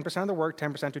 do 10% of the work,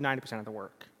 10% do 90% of the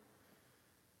work.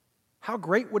 How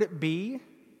great would it be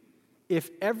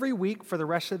if every week for the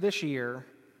rest of this year,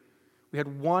 we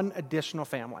had one additional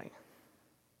family.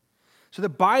 So that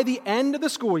by the end of the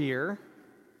school year,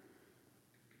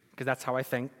 because that's how I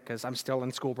think, because I'm still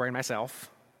in school brain myself,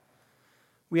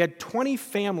 we had 20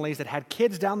 families that had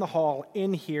kids down the hall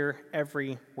in here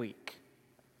every week.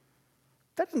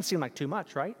 That doesn't seem like too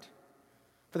much, right?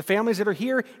 For the families that are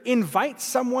here, invite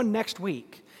someone next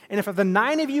week. And if of the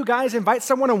 9 of you guys invite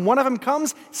someone and one of them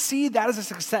comes, see that as a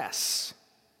success.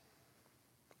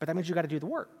 But that means you got to do the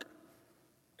work.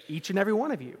 Each and every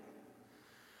one of you.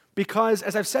 Because,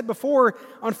 as I've said before,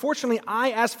 unfortunately,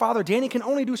 I, as Father Danny, can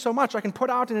only do so much. I can put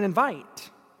out an invite.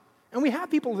 And we have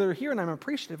people that are here, and I'm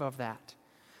appreciative of that.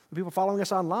 People following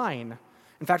us online.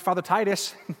 In fact, Father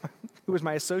Titus, who was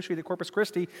my associate at Corpus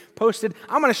Christi, posted,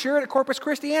 I'm going to share it at Corpus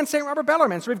Christi and St. Robert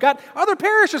Bellarmine. So we've got other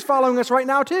parishes following us right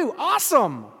now, too.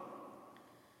 Awesome!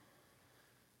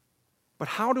 But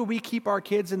how do we keep our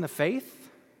kids in the faith?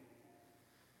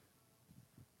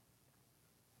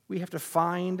 We have to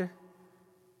find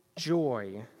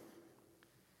joy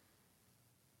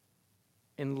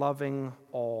in loving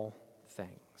all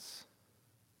things.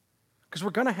 Because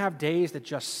we're going to have days that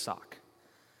just suck.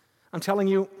 I'm telling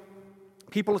you,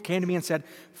 people came to me and said,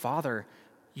 Father,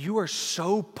 you are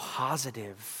so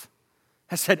positive.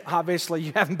 I said, obviously,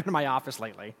 you haven't been in my office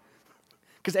lately.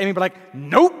 Because Amy would be like,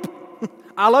 nope.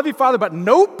 I love you, Father, but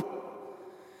nope.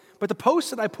 But the post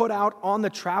that I put out on the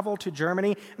travel to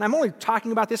Germany, and I'm only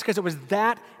talking about this because it was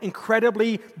that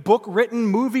incredibly book-written,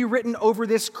 movie-written over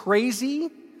this crazy.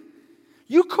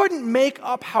 You couldn't make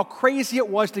up how crazy it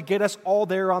was to get us all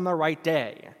there on the right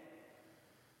day.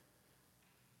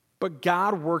 But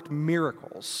God worked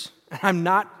miracles. And I'm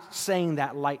not saying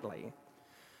that lightly.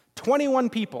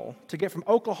 21 people to get from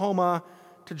Oklahoma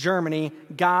to Germany,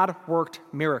 God worked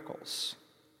miracles.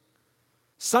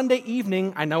 Sunday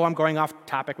evening, I know I'm going off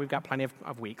topic, we've got plenty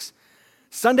of weeks.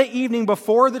 Sunday evening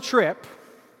before the trip,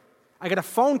 I get a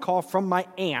phone call from my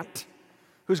aunt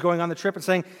who's going on the trip and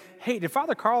saying, hey, did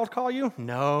Father Carl call you?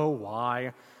 No,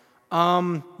 why?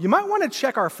 You might want to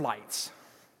check our flights.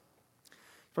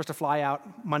 Supposed to fly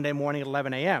out Monday morning at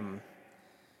 11 a.m.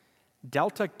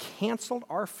 Delta canceled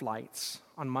our flights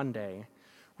on Monday,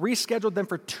 rescheduled them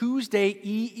for Tuesday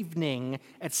evening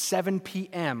at 7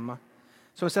 p.m.,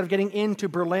 so instead of getting into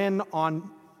Berlin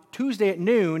on Tuesday at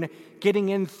noon, getting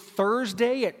in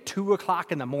Thursday at 2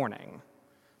 o'clock in the morning.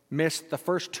 Missed the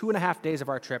first 2.5 days of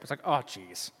our trip. It's like, oh,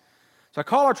 geez. So I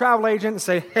call our travel agent and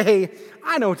say, hey,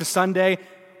 I know it's a Sunday.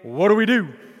 What do we do?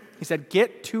 He said,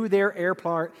 get to their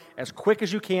airport as quick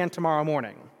as you can tomorrow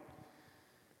morning.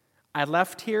 I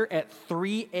left here at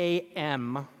 3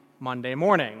 a.m. Monday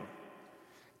morning.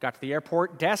 Got to the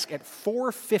airport desk at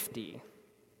 4:50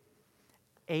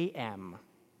 a.m.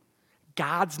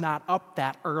 God's not up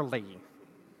that early.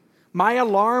 My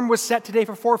alarm was set today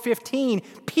for 4:15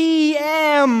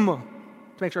 p.m. to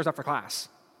make sure I was up for class.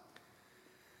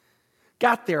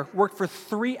 Got there, worked for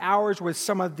 3 hours with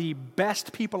some of the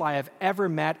best people I have ever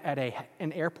met at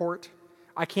an airport.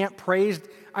 I can't praise,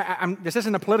 this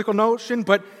isn't a political notion,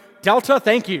 but Delta,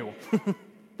 thank you.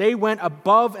 They went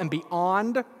above and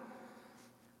beyond.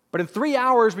 But in 3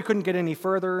 hours, we couldn't get any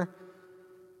further.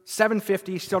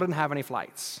 7:50, still didn't have any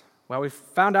flights. Well, we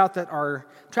found out that our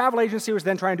travel agency was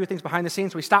then trying to do things behind the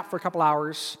scenes, so we stopped for a couple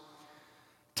hours.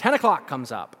 10 o'clock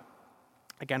comes up.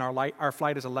 Again, our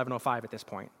flight is 11:05 at this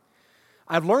point.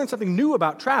 I've learned something new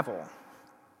about travel.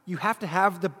 You have to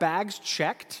have the bags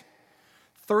checked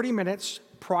 30 minutes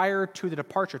prior to the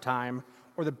departure time,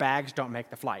 or the bags don't make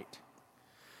the flight.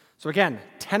 So again,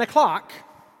 10 o'clock,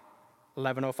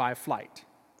 11:05 flight.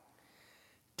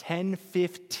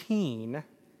 10:15,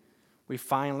 we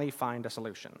finally find a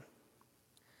solution.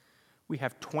 We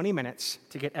have 20 minutes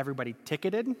to get everybody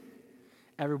ticketed,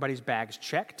 everybody's bags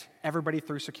checked, everybody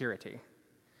through security.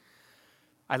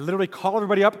 I literally call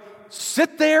everybody up,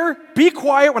 sit there, be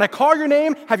quiet. When I call your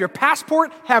name, have your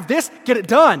passport, have this, get it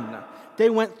done. They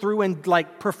went through and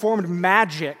performed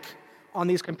magic on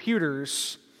these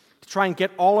computers to try and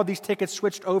get all of these tickets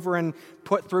switched over and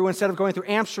put through, instead of going through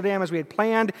Amsterdam as we had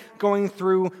planned, going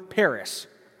through Paris.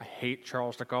 I hate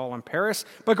Charles de Gaulle in Paris,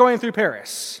 but going through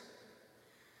Paris.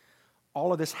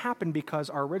 All of this happened because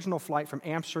our original flight from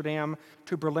Amsterdam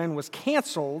to Berlin was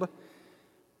canceled.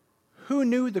 Who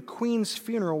knew the Queen's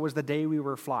funeral was the day we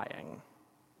were flying?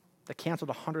 They canceled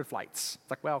 100 flights. It's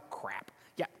like, well, crap.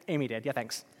 Yeah, Amy did. Yeah,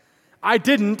 thanks. I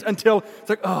didn't until, it's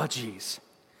like, oh, geez.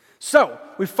 So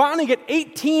we finally get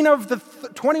 18 of the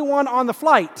 21 on the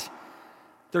flight.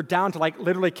 They're down to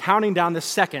literally counting down the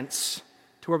seconds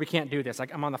to where we can't do this.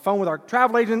 I'm on the phone with our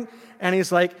travel agent, and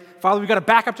he's like, Father, we've got a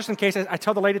backup just in case. I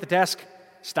tell the lady at the desk,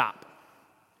 stop.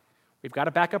 We've got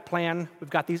a backup plan. We've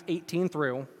got these 18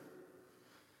 through.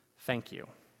 Thank you.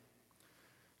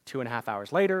 2.5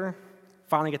 hours later,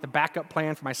 finally get the backup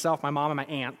plan for myself, my mom, and my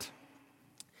aunt.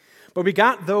 But we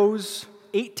got those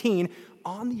 18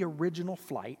 on the original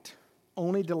flight,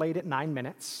 only delayed it 9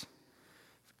 minutes,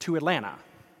 to Atlanta.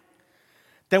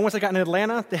 Then once I got in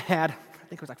Atlanta, they had, I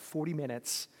think it was like 40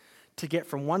 minutes to get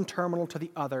from one terminal to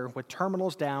the other with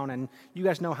terminals down. And you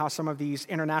guys know how some of these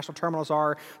international terminals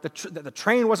are. The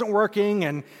train wasn't working,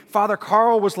 and Father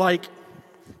Carl was like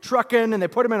trucking, and they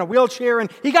put him in a wheelchair, and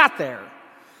he got there.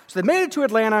 So they made it to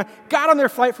Atlanta, got on their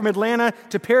flight from Atlanta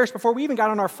to Paris before we even got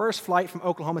on our first flight from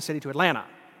Oklahoma City to Atlanta.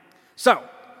 So,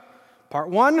 part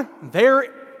one, they're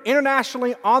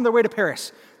internationally on their way to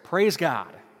Paris. Praise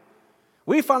God.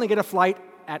 We finally get a flight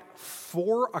at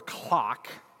 4 o'clock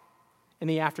in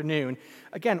the afternoon.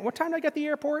 Again, what time did I get to the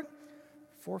airport?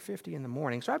 4:50 in the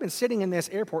morning. So I've been sitting in this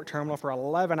airport terminal for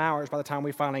 11 hours by the time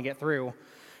we finally get through.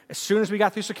 As soon as we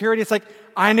got through security, it's like,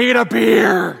 I need a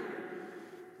beer.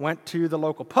 Went to the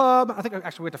local pub. I think I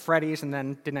actually went to Freddy's and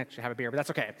then didn't actually have a beer, but that's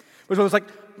okay. It was like,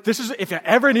 if you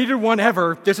ever needed one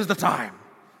ever, this is the time.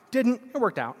 Didn't. It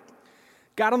worked out.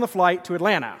 Got on the flight to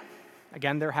Atlanta.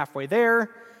 Again, they're halfway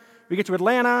there. We get to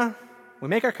Atlanta. We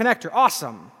make our connector.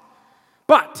 Awesome.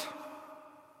 But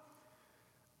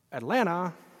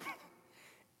Atlanta,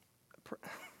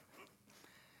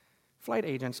 flight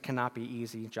agents cannot be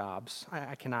easy jobs.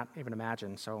 I cannot even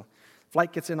imagine. So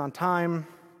flight gets in on time.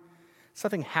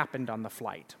 Something happened on the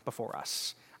flight before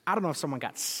us. I don't know if someone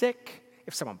got sick,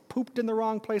 if someone pooped in the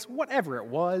wrong place, whatever it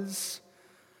was.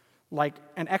 Like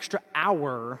an extra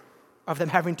hour of them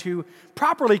having to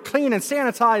properly clean and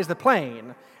sanitize the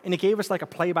plane. And he gave us like a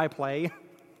play-by-play. It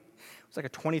was like a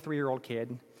 23-year-old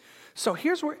kid. So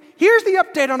here's the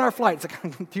update on our flight. It's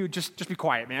like, dude, just be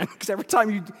quiet, man. Because every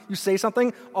time you say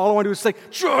something, all I want to do is say,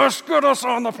 just get us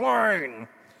on the plane.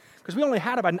 Because we only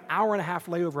had about an hour and a half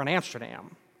layover in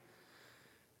Amsterdam.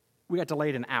 We got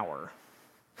delayed an hour.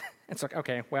 It's like,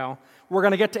 okay, well, we're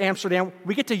going to get to Amsterdam.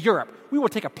 We get to Europe. We will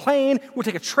take a plane. We'll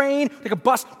take a train. Take a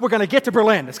bus. We're going to get to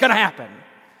Berlin. It's going to happen.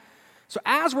 So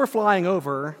as we're flying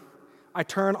over, I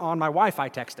turn on my Wi-Fi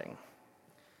texting.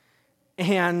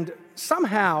 And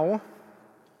somehow,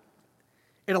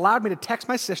 it allowed me to text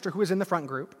my sister, who was in the front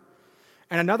group,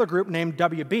 and another group named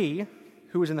WB,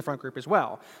 who was in the front group as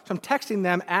well. So I'm texting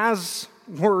them as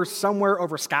we're somewhere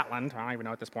over Scotland. I don't even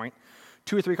know at this point.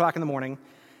 2 or 3 o'clock in the morning,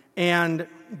 and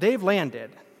they've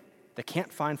landed. They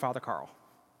can't find Father Carl.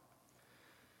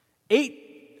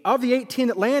 8 of the 18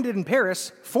 that landed in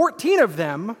Paris, 14 of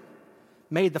them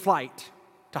made the flight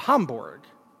to Hamburg.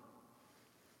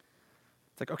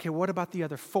 It's like, okay, what about the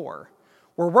other 4?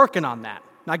 We're working on that.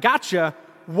 Now, I gotcha.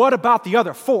 What about the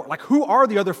other 4? Like, who are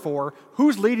the other 4?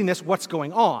 Who's leading this? What's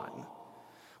going on?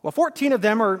 Well, 14 of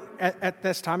them are, at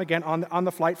this time, again, on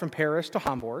the flight from Paris to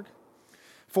Hamburg.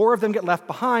 4 of them get left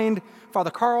behind. Father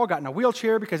Carl got in a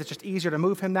wheelchair because it's just easier to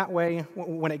move him that way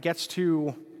when it gets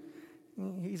to,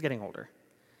 he's getting older.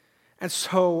 And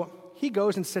so he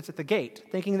goes and sits at the gate,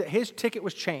 thinking that his ticket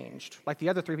was changed, like the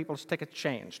other 3 people's tickets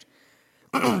changed.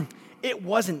 It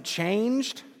wasn't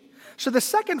changed. So the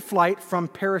second flight from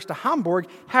Paris to Hamburg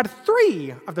had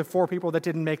 3 of the 4 people that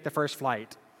didn't make the first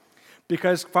flight.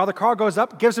 Because Father Carl goes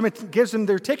up, gives them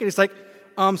their ticket. He's like,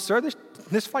 sir,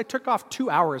 this flight took off 2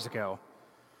 hours ago.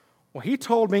 Well, he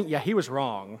told me, yeah, he was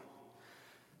wrong.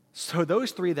 So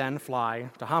those 3 then fly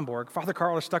to Hamburg. Father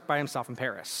Carl is stuck by himself in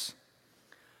Paris.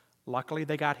 Luckily,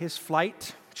 they got his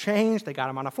flight changed. They got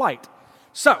him on a flight.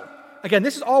 So, again,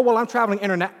 this is all while I'm traveling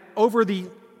internet over the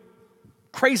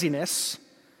craziness.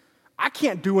 I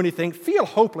can't do anything, feel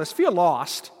hopeless, feel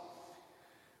lost.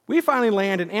 We finally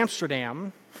land in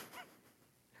Amsterdam,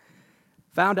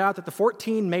 found out that the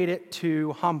 14 made it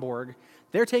to Hamburg.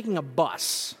 They're taking a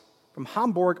bus from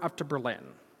Hamburg up to Berlin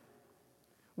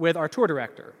with our tour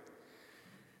director.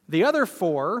 The other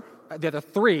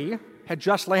 3 had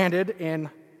just landed in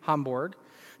Hamburg.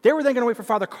 They were then going to wait for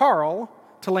Father Carl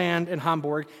to land in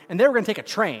Hamburg, and they were going to take a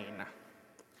train.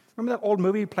 Remember that old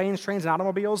movie, Planes, Trains, and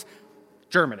Automobiles?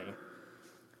 Germany.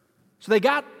 So they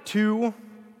got to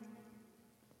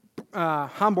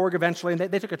Hamburg eventually, and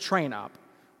they took a train up.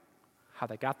 How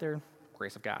they got there?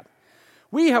 Grace of God.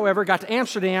 We, however, got to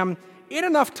Amsterdam in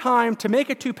enough time to make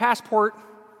it to passport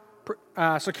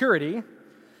security,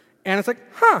 and it's like,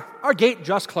 our gate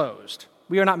just closed.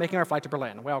 We are not making our flight to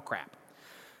Berlin. Well, crap.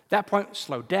 At that point,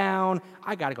 slow down.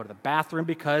 I got to go to the bathroom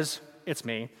because it's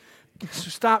me. So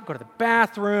stop, go to the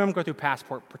bathroom, go through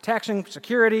passport protection,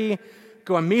 security,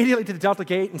 go immediately to the Delta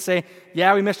gate and say,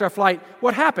 yeah, we missed our flight.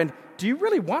 What happened? Do you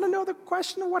really want to know the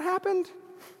question of what happened?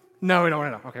 No, we don't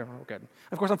want to know. Okay, we're good.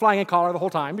 Of course, I'm flying in collar the whole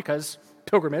time because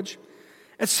pilgrimage.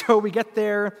 And so we get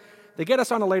there. They get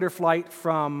us on a later flight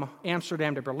from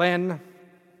Amsterdam to Berlin.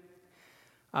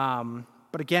 But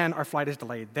again, our flight is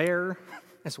delayed there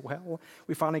as well.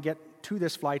 We finally get to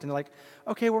this flight, and they're like,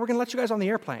 okay, well, we're going to let you guys on the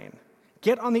airplane.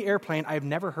 Get on the airplane. I've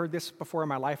never heard this before in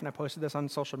my life, and I posted this on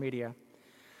social media.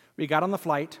 We got on the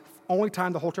flight. Only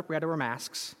time the whole trip we had to wear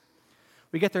masks.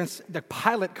 We get there, and the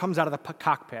pilot comes out of the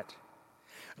cockpit.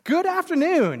 Good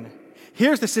afternoon.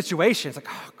 Here's the situation. It's like,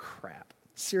 oh, crap.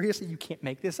 Seriously, you can't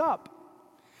make this up.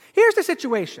 Here's the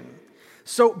situation.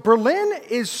 So Berlin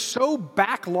is so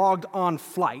backlogged on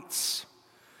flights,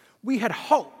 we had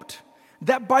hoped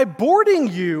that by boarding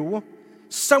you,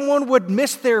 someone would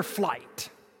miss their flight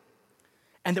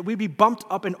and that we'd be bumped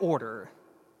up in order.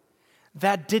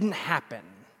 That didn't happen.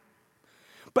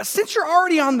 But since you're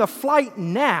already on the flight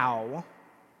now,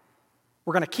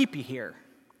 we're going to keep you here.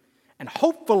 And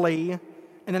hopefully,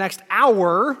 in the next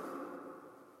hour,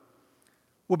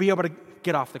 we'll be able to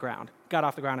get off the ground. Got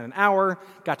off the ground in an hour,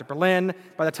 got to Berlin.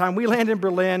 By the time we landed in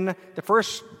Berlin, the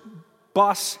first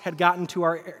bus had gotten to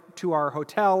our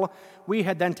hotel. We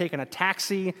had then taken a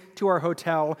taxi to our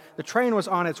hotel. The train was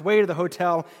on its way to the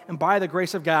hotel, and by the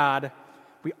grace of God,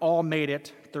 we all made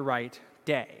it the right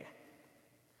day.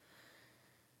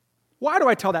 Why do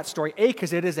I tell that story? A,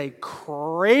 because it is a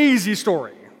crazy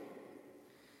story.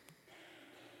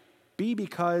 B,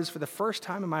 because for the first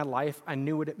time in my life, I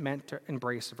knew what it meant to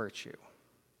embrace virtue.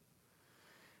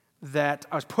 That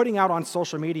I was putting out on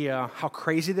social media how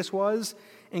crazy this was,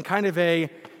 in kind of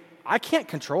I can't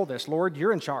control this, Lord,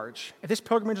 you're in charge. If this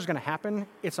pilgrimage is going to happen,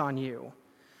 it's on you.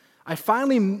 I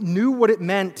finally knew what it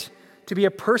meant to be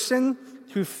a person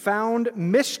who found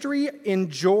mystery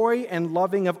in joy and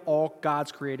loving of all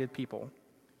God's created people.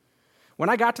 When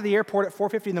I got to the airport at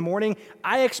 4:50 in the morning,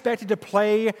 I expected to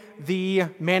play the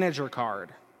manager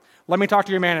card. Let me talk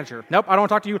to your manager. Nope, I don't want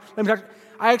to talk to you. Let me talk.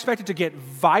 I expected to get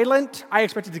violent. I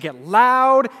expected to get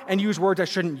loud and use words I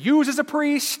shouldn't use as a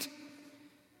priest.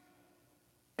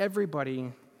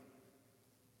 Everybody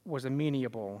was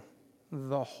amenable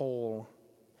the whole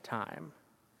time.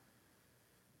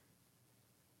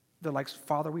 They're like,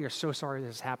 Father, we are so sorry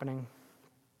this is happening.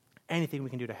 Anything we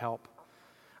can do to help.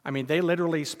 I mean, they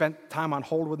literally spent time on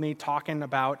hold with me talking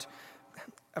about,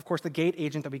 of course, the gate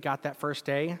agent that we got that first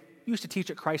day used to teach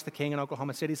at Christ the King in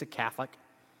Oklahoma City. He's a Catholic.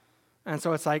 And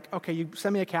so it's like, okay, you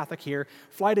send me a Catholic here.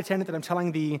 Flight attendant that I'm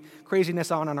telling the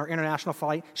craziness on our international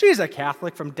flight, she's a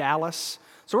Catholic from Dallas.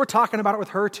 So we're talking about it with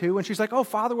her too. And she's like, oh,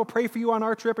 Father, we'll pray for you on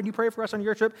our trip and you pray for us on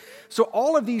your trip. So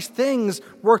all of these things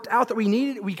worked out that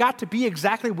we got to be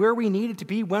exactly where we needed to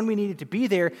be when we needed to be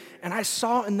there. And I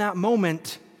saw in that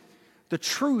moment the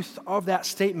truth of that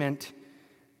statement,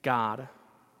 God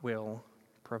will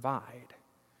provide.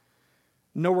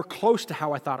 Nowhere close to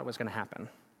how I thought it was going to happen.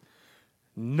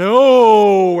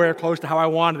 Nowhere close to how I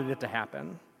wanted it to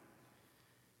happen.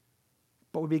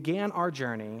 But we began our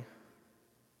journey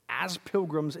as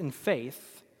pilgrims in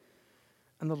faith,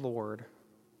 and the Lord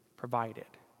provided.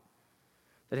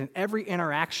 That in every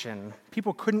interaction,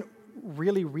 people couldn't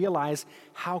really realize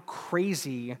how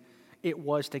crazy it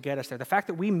was to get us there. The fact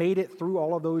that we made it through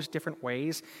all of those different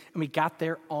ways, and we got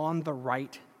there on the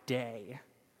right day.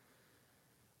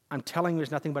 I'm telling you,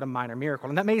 there's nothing but a minor miracle.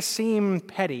 And that may seem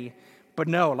petty, but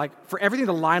no, like for everything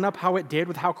to line up how it did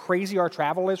with how crazy our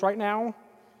travel is right now,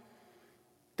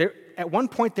 at one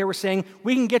point they were saying,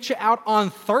 we can get you out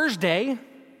on Thursday.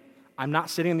 I'm not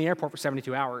sitting in the airport for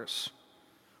 72 hours.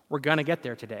 We're going to get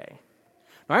there today.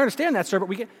 Now, I understand that, sir, but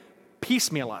we get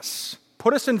piecemeal us.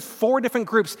 Put us in 4 different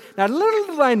groups. Now, little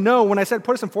did I know when I said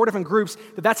put us in 4 different groups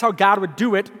that that's how God would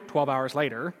do it 12 hours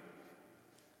later.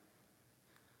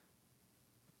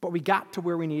 But we got to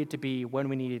where we needed to be when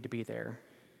we needed to be there.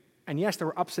 And yes, there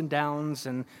were ups and downs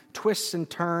and twists and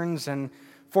turns, and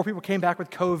 4 people came back with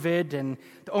COVID, and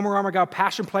the Omer Ammergau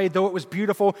Passion Play, though it was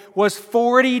beautiful, was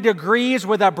 40 degrees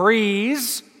with a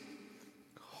breeze.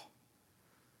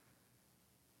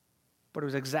 But it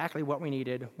was exactly what we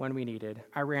needed when we needed.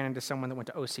 I ran into someone that went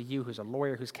to OCU who's a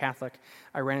lawyer, who's Catholic.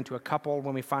 I ran into a couple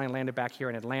when we finally landed back here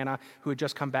in Atlanta who had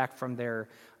just come back from their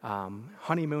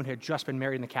honeymoon, had just been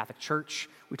married in the Catholic Church.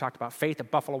 We talked about faith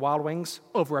at Buffalo Wild Wings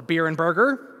over a beer and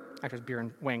burger. Actually, it was beer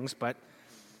and wings, but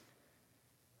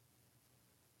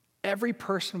every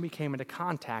person we came into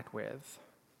contact with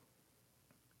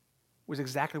was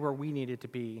exactly where we needed to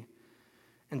be,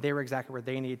 and they were exactly where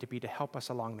they needed to be to help us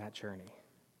along that journey.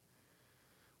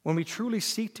 When we truly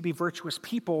seek to be virtuous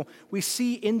people, we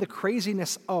see in the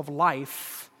craziness of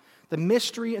life the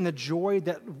mystery and the joy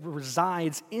that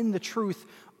resides in the truth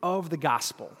of the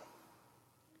gospel. I'm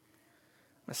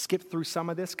going to skip through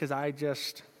some of this because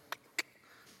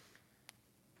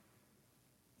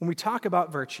When we talk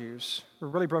about virtues, we're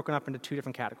really broken up into two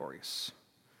different categories: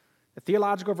 the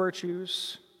theological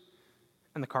virtues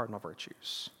and the cardinal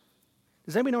virtues.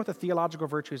 Does anybody know what the theological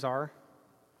virtues are?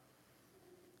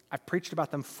 I've preached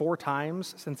about them 4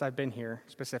 times since I've been here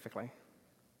specifically.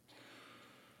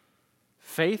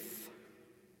 Faith,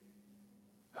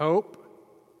 hope,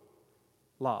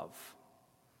 love.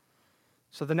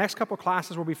 So the next couple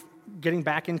classes we'll be getting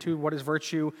back into what is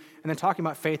virtue and then talking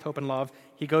about faith, hope, and love.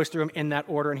 He goes through them in that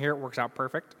order, and here it works out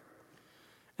perfect.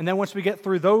 And then once we get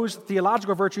through those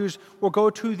theological virtues, we'll go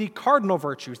to the cardinal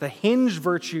virtues, the hinge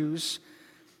virtues,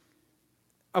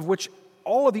 of which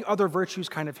all of the other virtues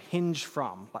kind of hinge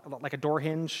from, like a door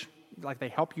hinge, like they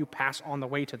help you pass on the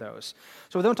way to those.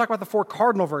 So then we'll talk about the 4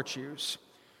 cardinal virtues: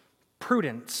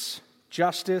 prudence,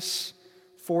 justice,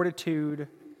 fortitude,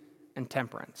 and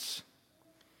temperance.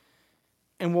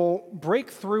 And we'll break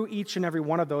through each and every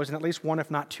one of those in at least 1, if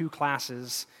not 2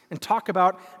 classes, and talk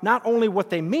about not only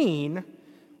what they mean,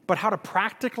 but how to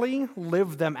practically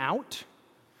live them out,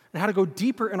 and how to go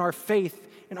deeper in our faith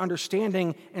in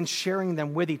understanding and sharing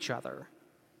them with each other.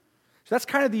 So that's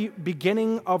kind of the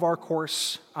beginning of our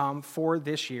course for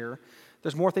this year.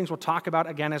 There's more things we'll talk about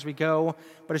again as we go,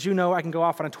 but as you know, I can go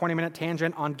off on a 20-minute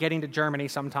tangent on getting to Germany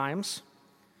sometimes.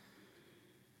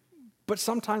 But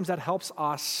sometimes that helps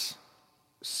us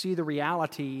see the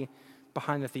reality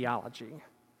behind the theology.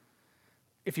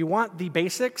 If you want the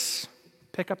basics,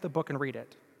 pick up the book and read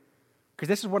it, because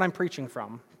this is what I'm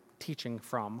teaching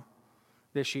from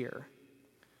this year.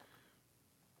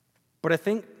 But I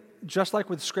think just like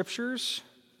with scriptures,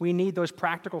 we need those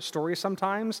practical stories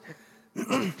sometimes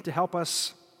to help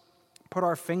us put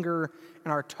our finger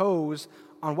and our toes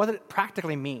on what it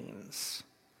practically means.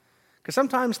 Because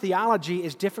sometimes theology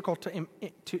is difficult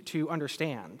to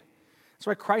understand. That's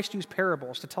why Christ used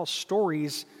parables to tell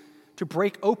stories to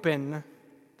break open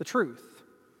the truth.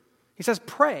 He says,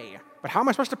 pray. But how am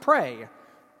I supposed to pray?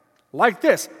 Like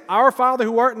this: Our Father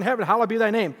who art in heaven, hallowed be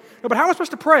thy name. No, but how am I supposed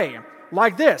to pray?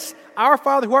 Like this: Our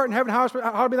Father who art in heaven,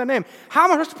 hallowed be thy name. How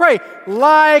am I supposed to pray?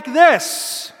 Like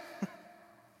this.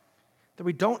 That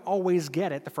we don't always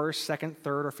get it the first, second,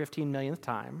 third, or 15 millionth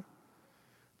time.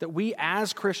 That we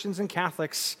as Christians and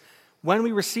Catholics, when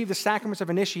we receive the sacraments of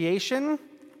initiation,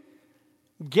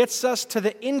 gets us to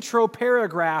the intro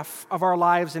paragraph of our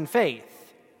lives in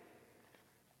faith,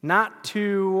 not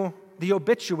to the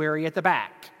obituary at the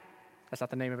back. That's not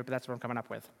the name of it, but that's what I'm coming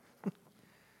up with.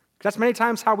 That's many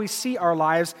times how we see our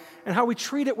lives and how we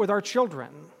treat it with our children.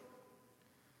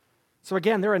 So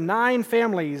again, there are 9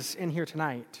 families in here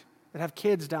tonight that have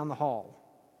kids down the hall.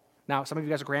 Now, some of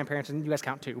you guys are grandparents, and you guys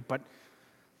count too, but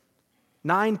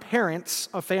 9 parents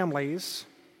of families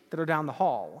that are down the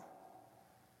hall.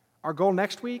 Our goal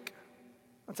next week,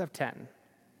 let's have 10, and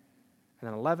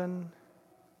then 11,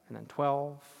 and then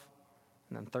 12,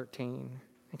 and then 13,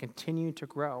 and continue to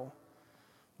grow.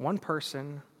 One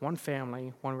person, one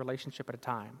family, one relationship at a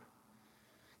time.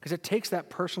 Because it takes that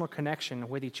personal connection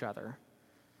with each other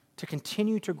to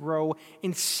continue to grow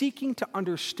in seeking to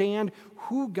understand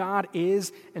who God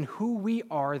is and who we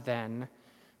are then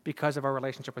because of our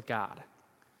relationship with God.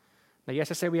 Now, yes,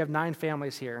 I say we have 9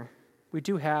 families here. We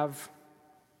do have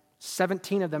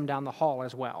 17 of them down the hall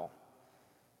as well.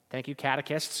 Thank you,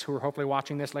 catechists, who are hopefully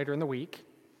watching this later in the week,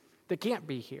 that can't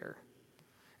be here.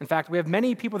 In fact, we have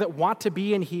many people that want to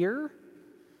be in here,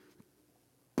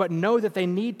 but know that they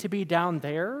need to be down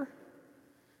there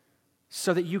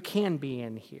so that you can be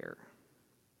in here.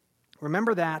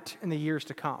 Remember that in the years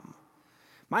to come.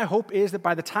 My hope is that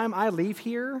by the time I leave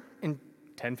here in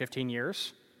 10, 15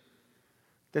 years,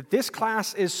 that this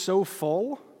class is so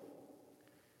full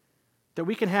that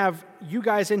we can have you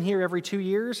guys in here every 2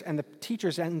 years and the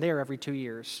teachers in there every 2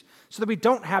 years, so that we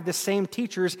don't have the same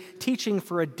teachers teaching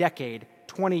for a decade,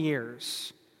 20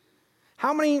 years.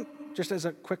 How many, just as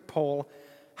a quick poll,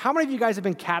 how many of you guys have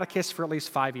been catechists for at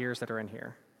least 5 years that are in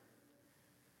here?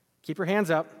 Keep your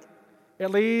hands up.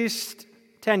 At least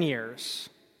 10 years.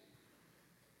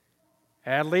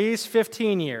 At least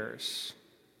 15 years.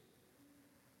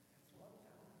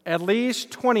 At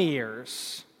least 20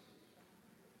 years.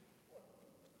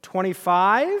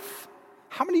 25?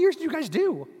 How many years do you guys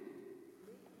do?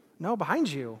 No, behind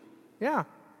you. Yeah.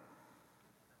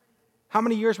 How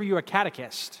many years were you a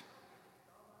catechist?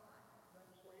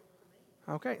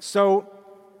 Okay, so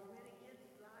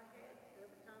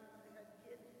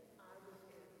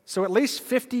at least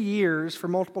 50 years for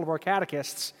multiple of our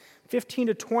catechists, 15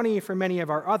 to 20 for many of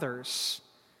our others.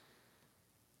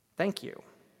 Thank you.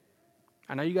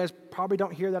 I know you guys probably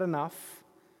don't hear that enough.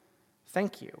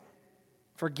 Thank you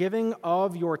for giving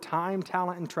of your time,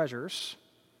 talent, and treasures,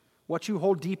 what you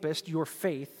hold deepest, your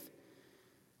faith,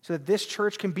 so that this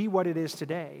church can be what it is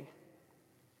today.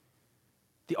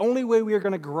 The only way we are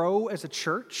going to grow as a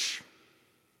church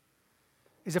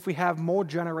is if we have more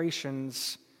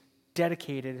generations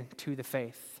dedicated to the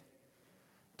faith.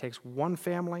 It takes one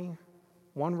family,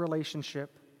 one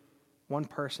relationship, one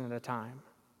person at a time.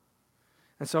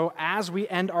 And so as we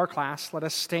end our class, let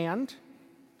us stand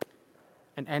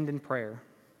and end in prayer.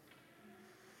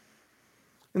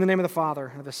 In the name of the Father,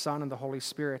 and of the Son, and the Holy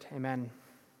Spirit, amen.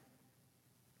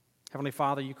 Heavenly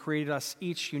Father, you created us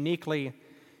each uniquely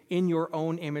in your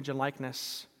own image and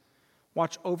likeness.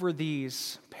 Watch over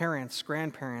these parents,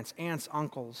 grandparents, aunts,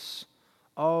 uncles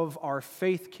of our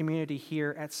faith community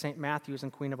here at St. Matthew's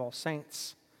and Queen of All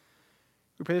Saints.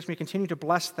 We pray that we continue to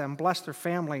bless them, bless their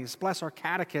families, bless our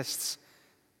catechists,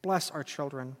 bless our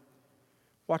children.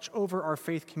 Watch over our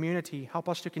faith community. Help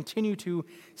us to continue to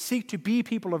seek to be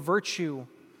people of virtue,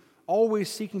 always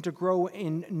seeking to grow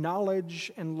in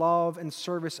knowledge and love and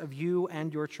service of you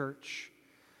and your church.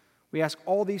 We ask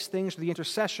all these things through the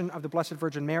intercession of the Blessed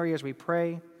Virgin Mary as we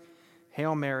pray.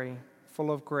 Hail Mary,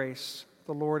 full of grace,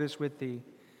 the Lord is with thee.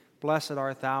 Blessed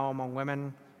art thou among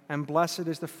women, and blessed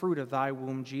is the fruit of thy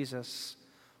womb, Jesus.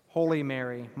 Holy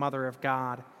Mary, Mother of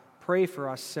God, pray for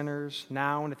us sinners,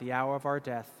 now and at the hour of our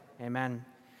death. Amen.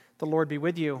 The Lord be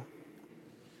with you.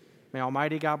 May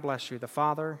Almighty God bless you, the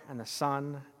Father, and the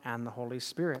Son, and the Holy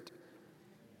Spirit.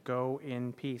 Go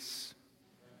in peace.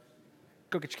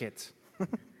 Go get your kids.